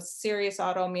see with serious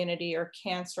autoimmunity or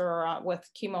cancer or with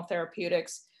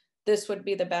chemotherapeutics, this would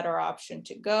be the better option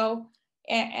to go.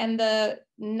 And the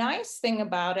nice thing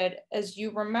about it is,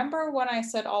 you remember when I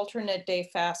said alternate day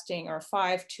fasting or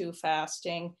 5-2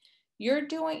 fasting, you're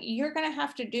going to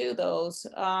have to do those,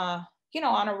 on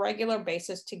a regular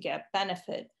basis to get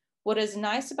benefit. What is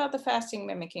nice about the fasting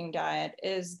mimicking diet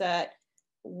is that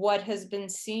what has been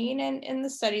seen in the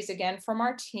studies, again, from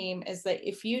our team, is that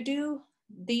if you do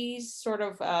these sort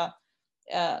of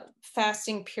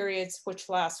fasting periods, which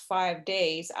last 5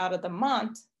 days out of the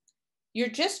month, you're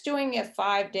just doing it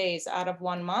 5 days out of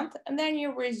 1 month, and then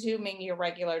you're resuming your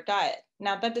regular diet.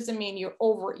 Now, that doesn't mean you're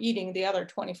overeating the other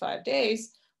 25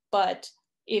 days, but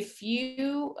if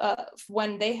you,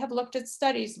 when they have looked at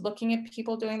studies, looking at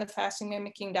people doing the fasting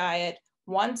mimicking diet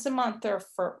once a month or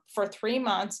for 3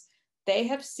 months, they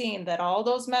have seen that all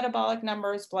those metabolic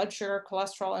numbers, blood sugar,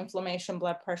 cholesterol, inflammation,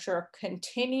 blood pressure,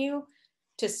 continue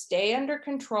to stay under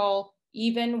control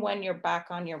even when you're back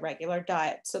on your regular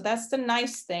diet. So that's the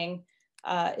nice thing,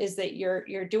 is that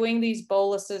you're doing these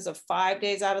boluses of 5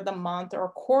 days out of the month or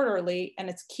quarterly, and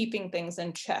it's keeping things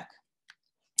in check.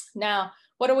 Now,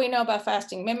 what do we know about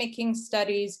fasting mimicking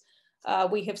studies?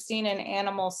 We have seen in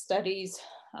animal studies,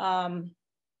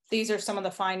 these are some of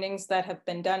the findings that have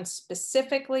been done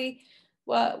specifically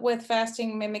with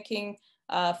fasting mimicking: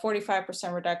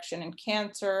 45% reduction in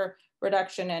cancer,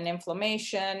 reduction in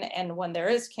inflammation, and when there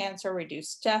is cancer,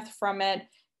 reduced death from it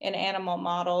in animal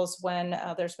models when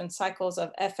there's been cycles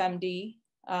of FMD,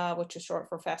 which is short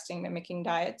for fasting mimicking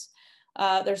diets.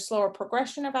 There's slower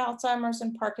progression of Alzheimer's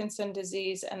and Parkinson's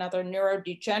disease and other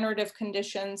neurodegenerative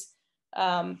conditions.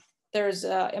 There's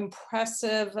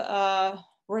impressive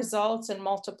results in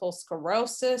multiple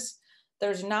sclerosis.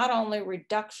 There's not only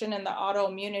reduction in the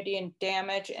autoimmunity and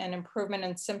damage and improvement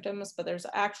in symptoms, but there's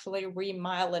actually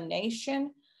remyelination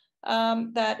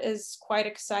that is quite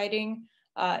exciting.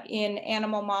 In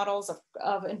animal models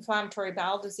of inflammatory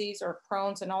bowel disease or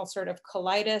Crohn's and ulcerative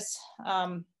colitis,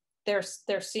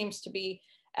 there seems to be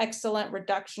excellent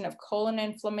reduction of colon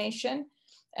inflammation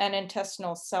and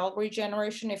intestinal cell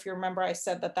regeneration. If you remember, I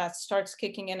said that that starts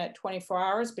kicking in at 24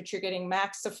 hours, but you're getting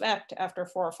max effect after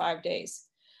 4 or 5 days.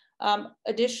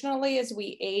 Additionally, as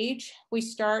we age, we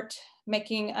start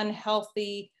making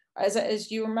unhealthy, as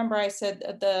you remember, I said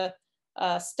the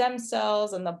stem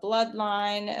cells and the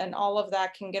bloodline and all of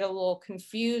that can get a little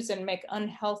confused and make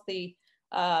unhealthy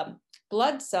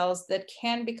blood cells that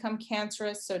can become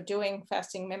cancerous. So doing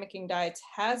fasting mimicking diets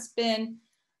has been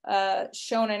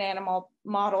shown in animal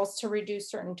models to reduce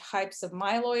certain types of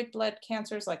myeloid blood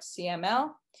cancers like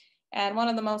CML. And one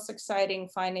of the most exciting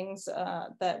findings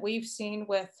that we've seen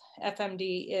with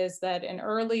FMD is that in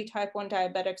early type 1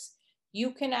 diabetics,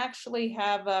 you can actually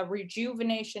have a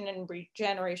rejuvenation and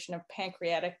regeneration of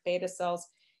pancreatic beta cells,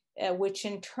 which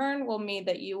in turn will mean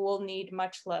that you will need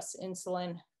much less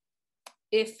insulin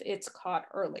if it's caught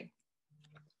early.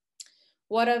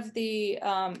 One of the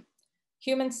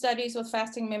human studies with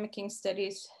fasting mimicking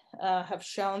studies have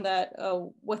shown that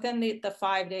within the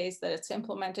 5 days that it's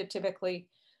implemented, typically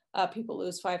people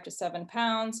lose 5 to 7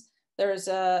 pounds. There's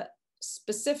a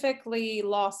specifically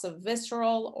loss of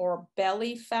visceral or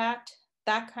belly fat.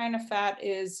 That kind of fat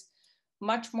is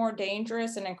much more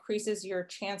dangerous and increases your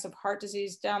chance of heart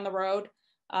disease down the road.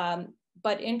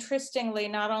 But interestingly,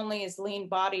 not only is lean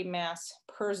body mass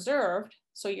preserved,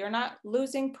 so you're not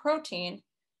losing protein,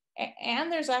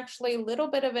 and there's actually a little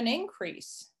bit of an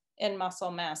increase in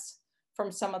muscle mass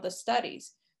from some of the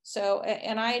studies. So,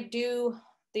 and I do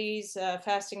these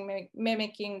fasting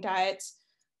mimicking diets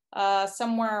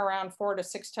somewhere around 4 to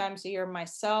 6 times a year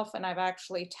myself. And I've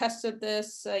actually tested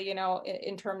this, you know,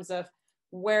 in terms of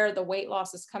where the weight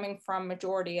loss is coming from.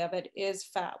 Majority of it is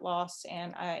fat loss.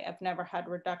 And I have never had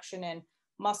reduction in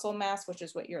muscle mass, which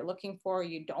is what you're looking for.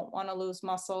 You don't want to lose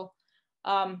muscle.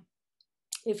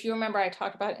 If you remember, I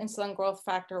talked about insulin growth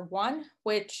factor 1,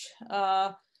 which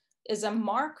is a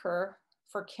marker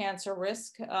for cancer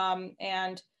risk.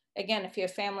 And again, if you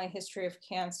have family history of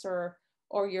cancer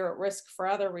or you're at risk for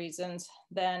other reasons,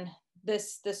 then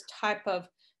this type of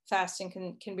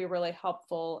fasting can be really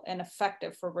helpful and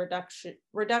effective for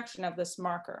reduction of this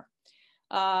marker.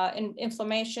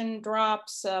 Inflammation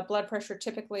drops, blood pressure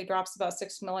typically drops about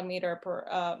 6 millimeter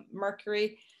per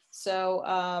mercury. So,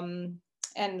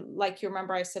 and like you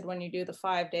remember, I said when you do the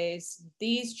 5 days,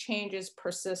 these changes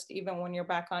persist even when you're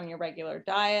back on your regular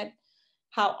diet.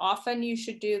 How often you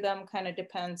should do them kind of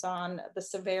depends on the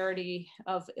severity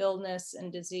of illness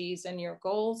and disease and your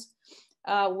goals.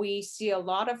 We see a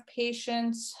lot of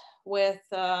patients with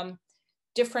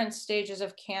different stages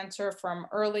of cancer, from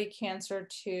early cancer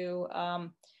to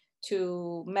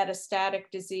metastatic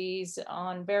disease,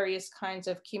 on various kinds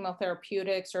of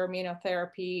chemotherapeutics or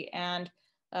immunotherapy. And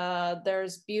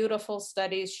there's beautiful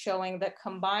studies showing that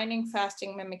combining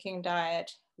fasting mimicking diet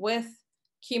with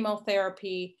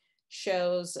chemotherapy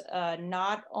shows is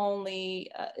not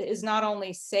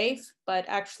only safe, but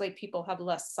actually people have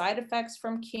less side effects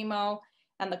from chemo,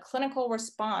 and the clinical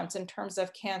response in terms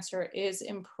of cancer is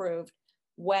improved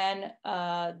when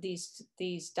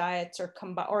these diets are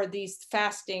combined, or these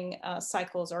fasting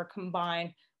cycles are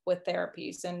combined with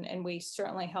therapies, and we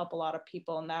certainly help a lot of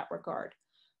people in that regard.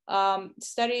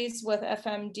 Studies with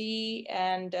FMD,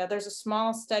 and there's a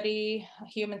small study, a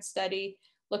human study,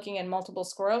 looking at multiple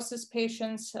sclerosis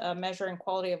patients, measuring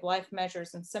quality of life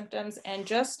measures and symptoms. And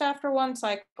just after one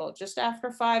cycle, just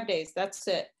after 5 days, that's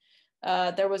it,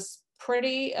 there was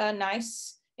pretty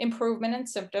nice improvement in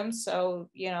symptoms. So,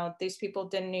 these people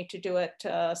didn't need to do it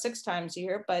 6 times a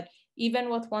year, but even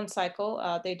with one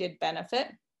cycle, they did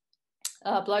benefit.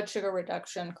 Blood sugar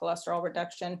reduction, cholesterol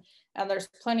reduction, and there's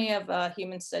plenty of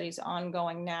human studies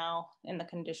ongoing now in the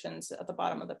conditions at the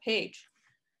bottom of the page.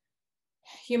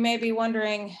 You may be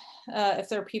wondering if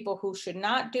there are people who should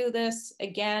not do this.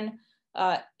 Again,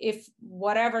 if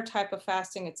whatever type of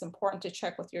fasting, it's important to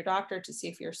check with your doctor to see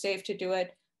if you're safe to do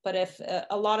it. But if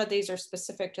a lot of these are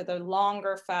specific to the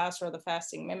longer fast or the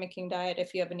fasting mimicking diet,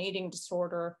 if you have an eating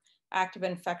disorder, active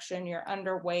infection, you're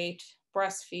underweight,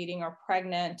 breastfeeding or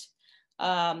pregnant,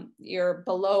 you're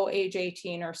below age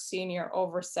 18 or senior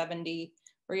over 70,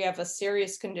 or you have a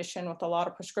serious condition with a lot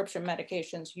of prescription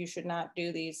medications, you should not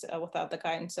do these without the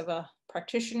guidance of a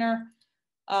practitioner.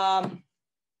 Dr.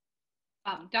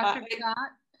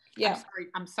 Scott, yeah.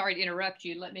 I'm sorry to interrupt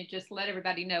you. Let me just let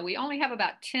everybody know we only have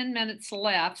about 10 minutes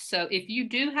left. So if you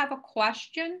do have a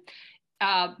question,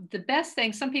 the best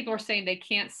thing, some people are saying they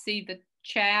can't see the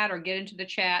chat or get into the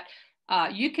chat.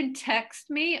 You can text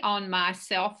me on my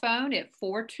cell phone at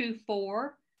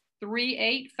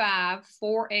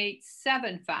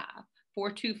 424-385-4875.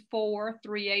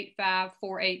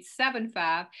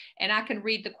 424-385-4875, and I can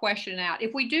read the question out.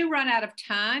 If we do run out of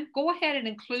time, go ahead and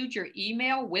include your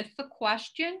email with the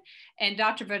question, and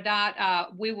Dr.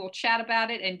 Vahdat, we will chat about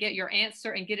it and get your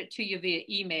answer and get it to you via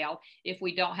email if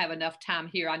we don't have enough time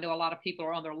here. I know a lot of people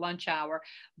are on their lunch hour,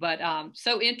 but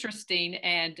so interesting,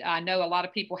 and I know a lot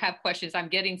of people have questions. I'm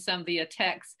getting some via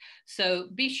text, so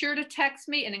be sure to text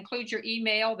me and include your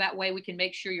email. That way we can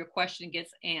make sure your question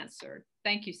gets answered.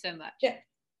 Thank you so much. Yeah.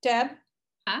 Deb?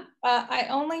 Huh? I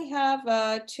only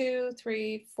have 2,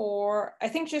 3, 4, I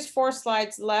think just 4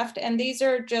 slides left. And these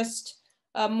are just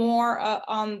more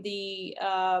on the,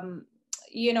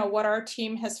 what our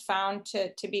team has found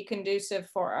to be conducive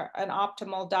for an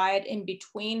optimal diet in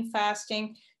between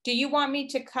fasting. Do you want me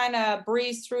to kind of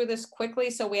breeze through this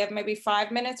quickly so we have maybe 5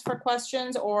 minutes for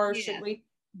questions, or yes, should we?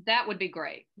 That would be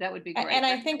great. That would be great. And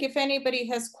I think if anybody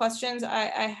has questions, I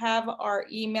have our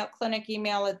clinic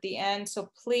email at the end.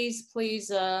 So please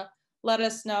let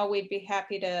us know. We'd be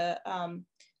happy to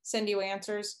send you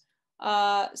answers.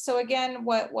 So again,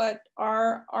 what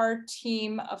our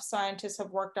team of scientists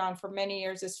have worked on for many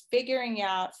years is figuring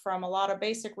out from a lot of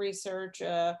basic research,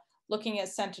 looking at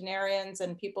centenarians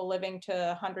and people living to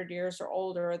 100 years or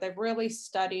older. They've really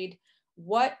studied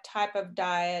what type of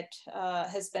diet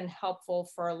has been helpful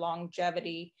for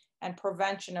longevity and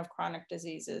prevention of chronic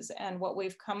diseases. And what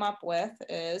we've come up with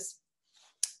is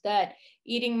that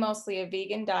eating mostly a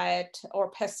vegan diet, or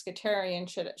pescatarian,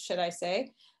 should I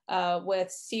say,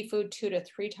 with seafood 2 to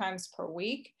 3 times per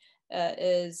week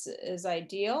is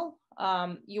ideal.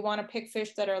 You want to pick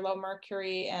fish that are low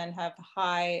mercury and have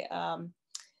high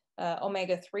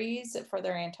omega-3s for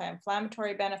their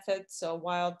anti-inflammatory benefits. So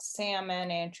wild salmon,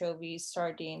 anchovies,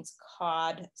 sardines,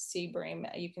 cod, sea bream,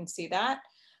 you can see that.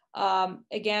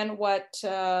 Again, what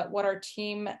our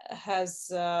team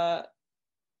has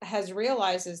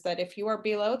realized is that if you are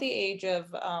below the age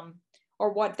of,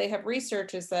 or what they have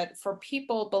researched is that for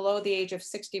people below the age of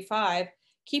 65,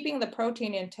 keeping the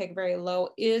protein intake very low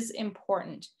is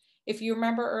important. If you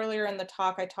remember earlier in the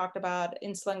talk, I talked about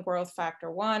insulin growth factor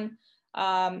 1,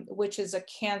 which is a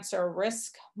cancer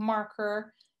risk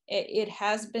marker. It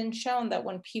has been shown that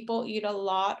when people eat a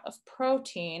lot of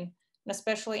protein, and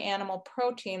especially animal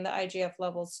protein, the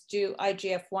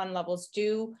IGF-1 levels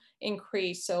do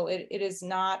increase. So it is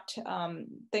not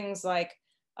things like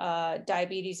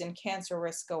diabetes and cancer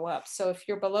risk go up. So if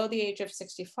you're below the age of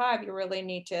 65, you really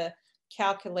need to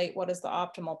calculate what is the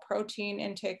optimal protein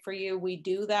intake for you. We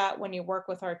do that when you work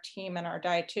with our team and our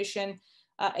dietitian.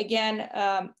 Again,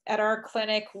 at our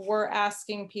clinic, we're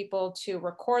asking people to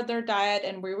record their diet,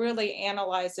 and we really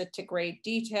analyze it to great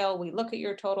detail. We look at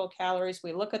your total calories,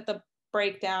 we look at the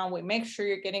breakdown, we make sure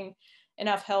you're getting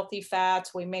enough healthy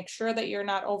fats, we make sure that you're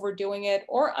not overdoing it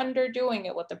or underdoing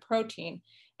it with the protein.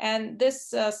 And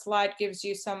this slide gives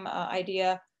you some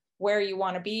idea where you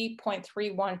want to be,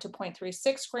 0.31 to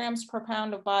 0.36 grams per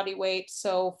pound of body weight.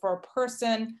 So for a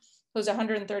person who's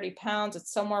 130 pounds,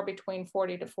 it's somewhere between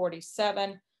 40 to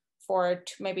 47. For a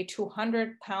maybe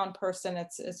 200-pound person,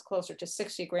 it's closer to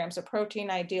 60 grams of protein,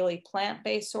 ideally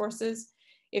plant-based sources.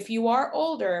 If you are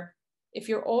older, If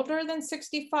you're older than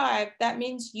 65, that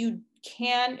means you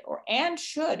can and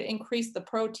should increase the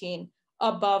protein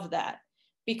above that,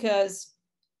 because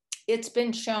it's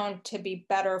been shown to be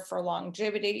better for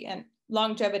longevity and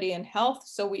health.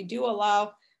 So we do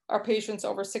allow our patients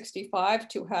over 65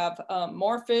 to have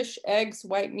more fish, eggs,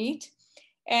 white meat,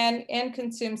 and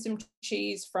consume some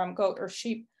cheese from goat or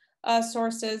sheep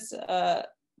sources.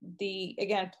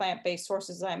 Again, plant-based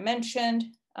sources I mentioned.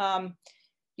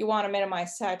 You want to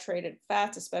minimize saturated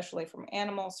fats, especially from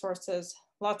animal sources.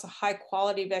 Lots of high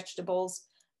quality vegetables,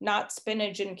 not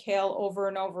spinach and kale over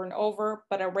and over and over,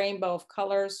 but a rainbow of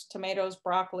colors: tomatoes,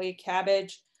 broccoli,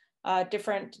 cabbage,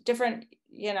 different,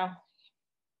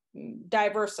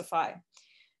 diversify.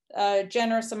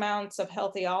 Generous amounts of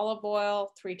healthy olive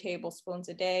oil, 3 tablespoons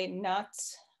a day,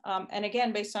 nuts. And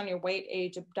again, based on your weight,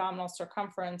 age, abdominal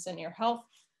circumference, and your health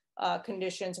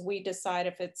conditions, we decide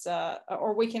if it's,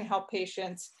 or we can help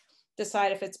patients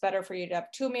decide if it's better for you to have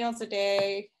 2 meals a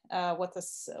day with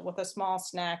a small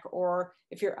snack, or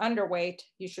if you're underweight,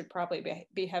 you should probably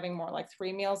be having more like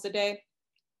 3 meals a day.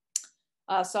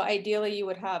 So ideally you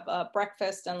would have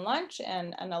breakfast and lunch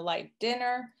and a light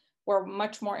dinner. We're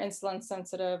much more insulin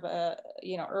sensitive,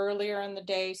 earlier in the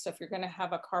day. So if you're going to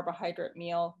have a carbohydrate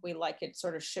meal, we like it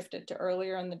sort of shifted to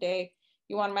earlier in the day.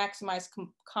 You want to maximize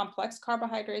complex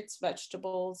carbohydrates,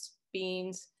 vegetables,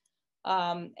 beans,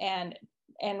 and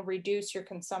reduce your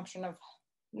consumption of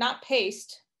not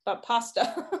paste, but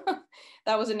pasta.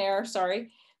 That was an error,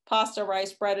 sorry. Pasta,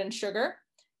 rice, bread, and sugar.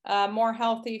 More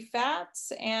healthy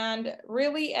fats, and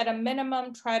really at a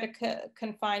minimum, try to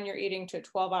confine your eating to a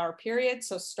 12-hour period.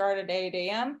 So start at 8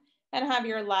 a.m. and have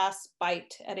your last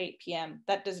bite at 8 p.m.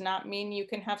 That does not mean you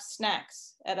can have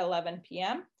snacks at 11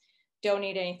 p.m. Don't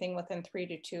eat anything within 3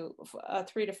 to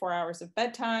 4 hours of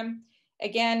bedtime.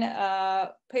 Again,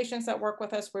 patients that work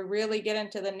with us, we really get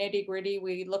into the nitty gritty.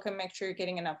 We look and make sure you're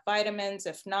getting enough vitamins.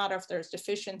 If not, or if there's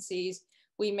deficiencies,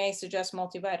 we may suggest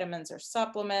multivitamins or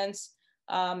supplements.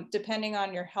 Depending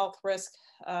on your health risk,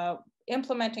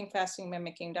 implementing fasting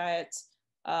mimicking diets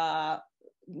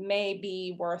may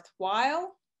be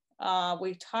worthwhile.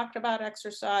 We talked about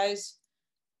exercise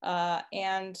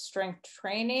and strength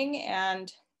training,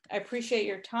 and I appreciate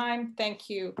your time. Thank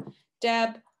you,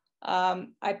 Deb.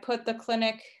 I put the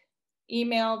clinic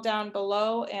email down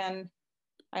below, and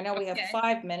I know we have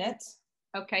 5 minutes.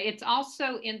 Okay, it's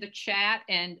also in the chat,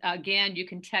 and again, you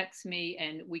can text me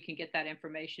and we can get that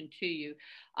information to you.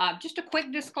 Just a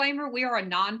quick disclaimer, we are a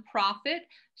nonprofit,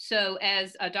 so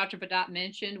as Dr. Vahdat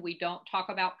mentioned, we don't talk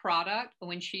about product.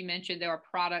 When she mentioned there are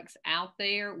products out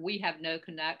there, we have no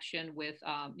connection with,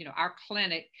 our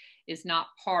clinic is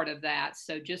not part of that.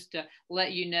 So just to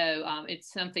let you know,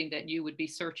 it's something that you would be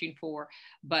searching for,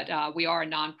 but we are a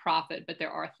nonprofit, but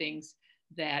there are things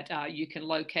that you can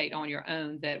locate on your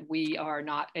own that we are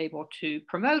not able to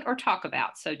promote or talk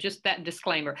about. So just that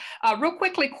disclaimer. Real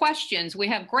quickly, questions. We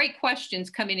have great questions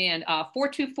coming in,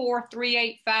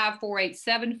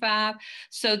 424-385-4875.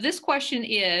 So this question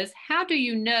is, how do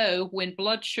you know when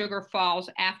blood sugar falls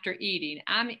after eating?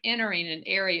 I'm entering an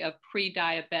area of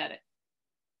pre-diabetic.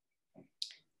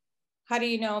 How do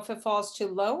you know if it falls too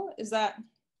low? Is that?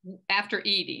 After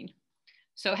eating.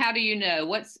 So how do you know?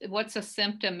 What's a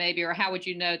symptom maybe, or how would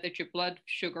you know that your blood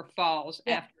sugar falls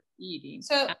after eating?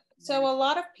 So a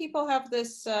lot of people have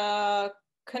this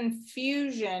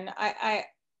confusion.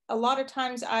 A lot of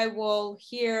times I will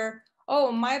hear,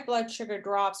 oh, my blood sugar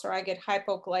drops, or I get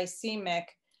hypoglycemic.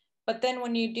 But then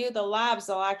when you do the labs,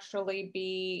 they'll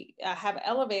actually have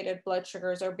elevated blood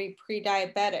sugars or be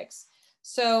pre-diabetics.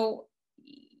 So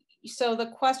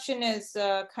the question is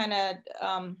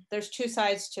there's 2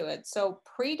 sides to it. So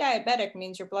pre-diabetic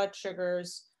means your blood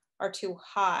sugars are too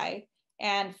high,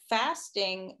 and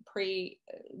fasting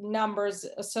numbers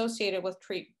associated with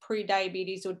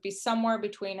pre-diabetes would be somewhere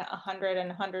between 100 and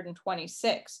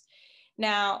 126.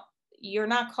 Now, you're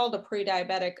not called a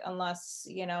pre-diabetic unless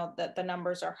that the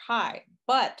numbers are high,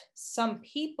 but some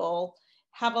people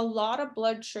have a lot of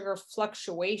blood sugar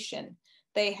fluctuation.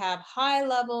 They have high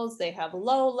levels, they have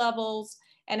low levels,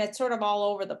 and it's sort of all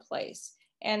over the place.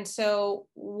 And so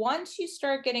once you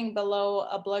start getting below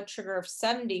a blood sugar of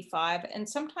 75, and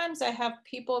sometimes I have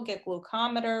people get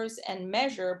glucometers and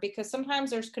measure, because sometimes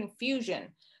there's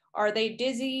confusion. Are they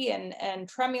dizzy and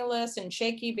tremulous and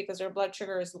shaky because their blood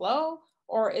sugar is low,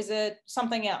 or is it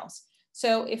something else?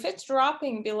 So if it's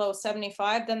dropping below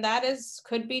 75, then that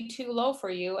could be too low for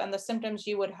you. And the symptoms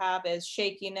you would have is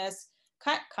shakiness,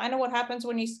 kind of what happens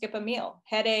when you skip a meal: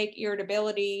 headache,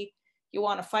 irritability, you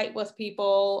want to fight with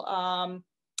people,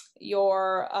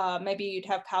 maybe you'd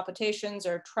have palpitations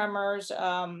or tremors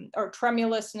or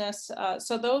tremulousness.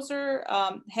 So those are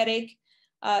headache,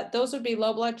 Those would be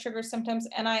low blood sugar symptoms.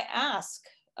 And I ask,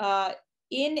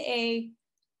 in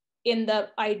the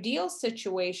ideal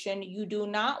situation, you do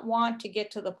not want to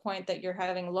get to the point that you're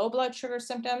having low blood sugar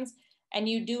symptoms, and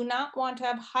you do not want to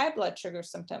have high blood sugar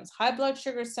symptoms. High blood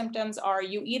sugar symptoms are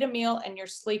you eat a meal and you're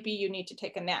sleepy, you need to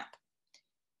take a nap.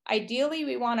 Ideally,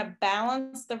 we want to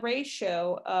balance the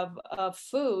ratio of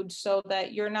food so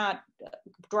that you're not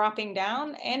dropping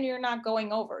down and you're not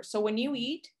going over. So when you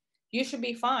eat, you should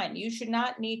be fine. You should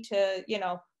not need to,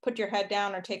 put your head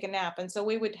down or take a nap. And so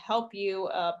we would help you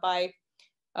by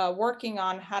working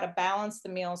on how to balance the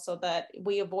meal so that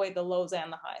we avoid the lows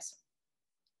and the highs.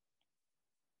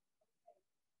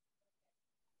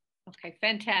 Okay,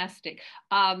 fantastic.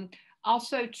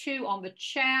 Also, too, on the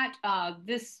chat,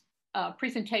 this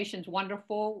presentation's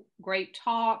wonderful, great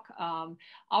talk.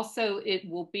 Also, it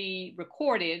will be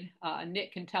recorded.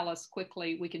 Nick can tell us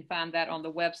quickly. We can find that on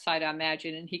the website, I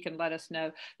imagine, and he can let us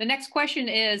know. The next question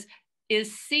is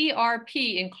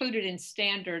CRP included in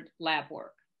standard lab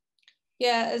work?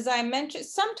 Yeah, as I mentioned,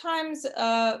 sometimes,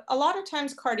 a lot of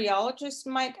times cardiologists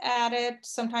might add it,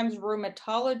 sometimes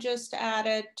rheumatologists add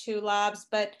it to labs,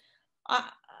 but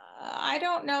I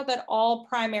don't know that all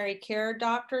primary care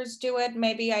doctors do it.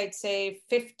 Maybe I'd say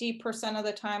 50% of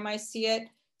the time I see it.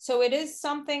 So it is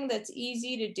something that's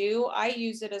easy to do. I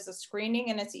use it as a screening,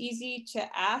 and it's easy to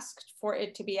ask for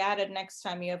it to be added next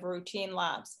time you have routine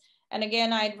labs. And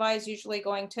again, I advise usually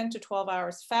going 10 to 12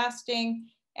 hours fasting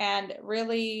and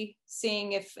really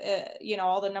seeing if,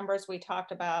 all the numbers we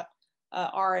talked about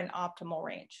are in optimal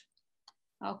range.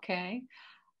 Okay.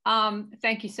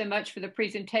 Thank you so much for the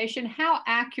presentation. How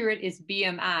accurate is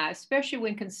BMI, especially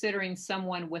when considering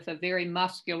someone with a very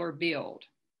muscular build?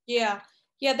 Yeah,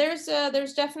 there's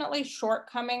definitely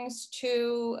shortcomings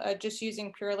to just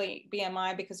using purely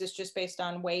BMI because it's just based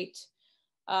on weight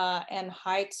and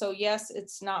height. So yes,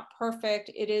 it's not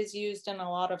perfect. It is used in a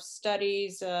lot of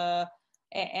studies,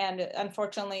 and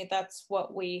unfortunately, that's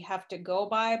what we have to go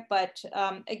by. But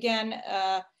again,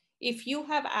 if you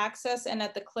have access, and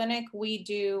at the clinic, we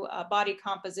do body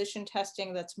composition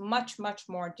testing that's much, much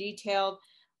more detailed.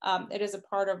 It is a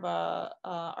part of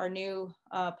our new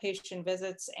patient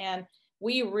visits, and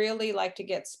we really like to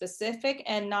get specific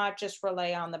and not just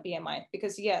rely on the BMI,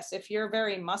 because yes, if you're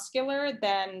very muscular,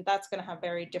 then that's going to have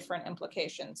very different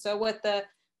implications. So with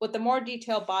the more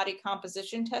detailed body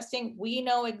composition testing, we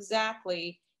know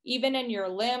exactly, even in your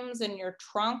limbs and your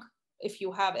trunk, if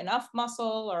you have enough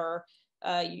muscle or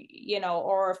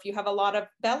or if you have a lot of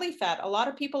belly fat. A lot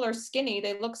of people are skinny.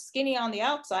 They look skinny on the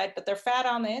outside, but they're fat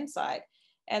on the inside.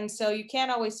 And so you can't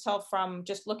always tell from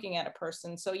just looking at a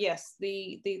person. So yes,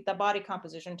 the body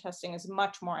composition testing is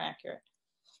much more accurate.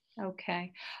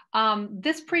 Okay.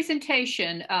 This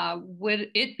presentation, would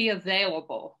it be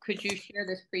available? Could you share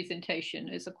this presentation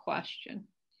is a question.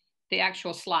 The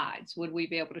actual slides, would we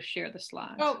be able to share the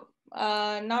slides? Oh,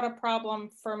 not a problem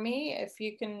for me. If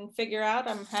you can figure out,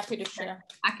 I'm happy to share.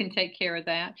 I can take care of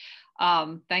that.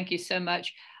 Thank you so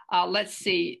much. Let's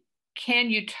see. Can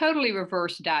you totally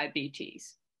reverse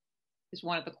diabetes? Is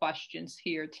one of the questions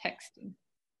here, texting.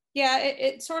 Yeah,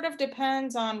 it sort of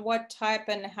depends on what type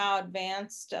and how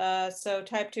advanced. So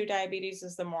type 2 diabetes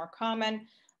is the more common.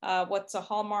 What's a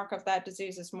hallmark of that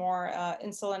disease is more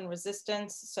insulin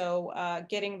resistance. So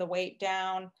getting the weight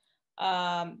down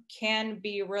can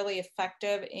be really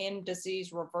effective in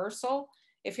disease reversal.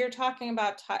 If you're talking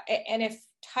about, and if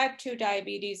type 2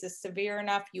 diabetes is severe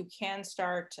enough, you can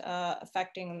start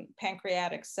affecting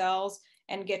pancreatic cells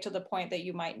and get to the point that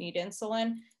you might need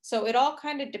insulin. So it all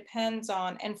kind of depends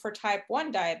on, and for type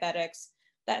 1 diabetics,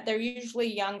 that they're usually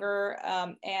younger,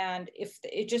 and if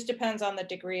it just depends on the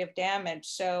degree of damage.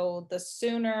 So the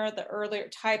sooner, the earlier.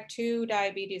 Type 2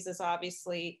 diabetes is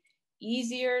obviously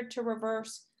easier to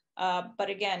reverse, but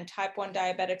again, type 1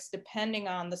 diabetics, depending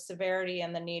on the severity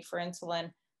and the need for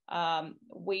insulin,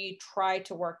 we try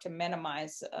to work to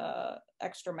minimize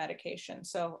extra medication.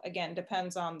 So again,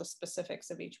 depends on the specifics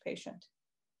of each patient.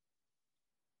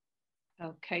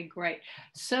 Okay, great.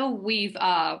 So we've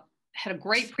had a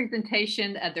great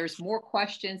presentation. There's more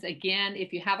questions. Again,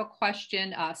 if you have a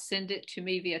question, send it to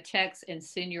me via text and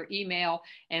send your email,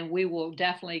 and we will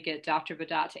definitely get Dr.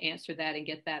 Vahdat to answer that and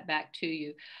get that back to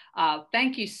you.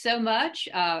 Thank you so much.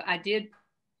 I did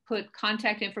put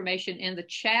contact information in the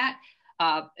chat,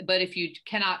 but if you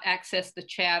cannot access the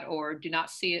chat or do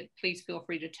not see it, please feel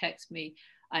free to text me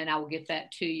and I will get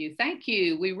that to you. Thank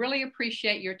you. We really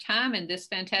appreciate your time and this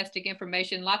fantastic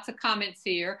information. Lots of comments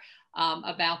here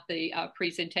about the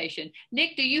presentation.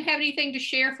 Nick, do you have anything to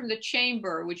share from the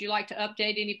chamber? Would you like to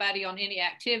update anybody on any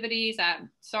activities? I'm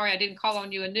sorry I didn't call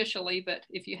on you initially, but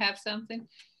if you have something.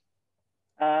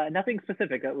 Nothing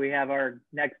specific. We have our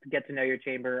next Get to Know Your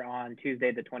Chamber on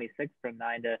Tuesday, the 26th from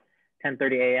 9 to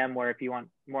 10:30 a.m., where if you want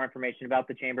more information about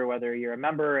the chamber, whether you're a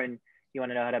member and you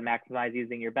want to know how to maximize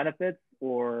using your benefits,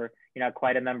 or you're not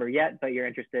quite a member yet, but you're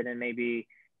interested in maybe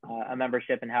a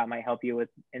membership and how it might help you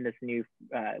within this new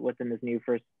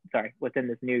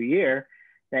year,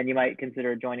 then you might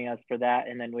consider joining us for that.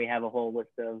 And then we have a whole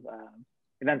list of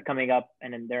events coming up,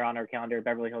 and then they're on our calendar,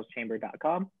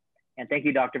 beverlyhillschamber.com. And thank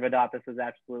you, Dr. Vahdat. This was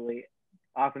absolutely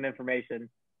awesome information.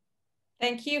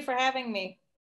 Thank you for having me.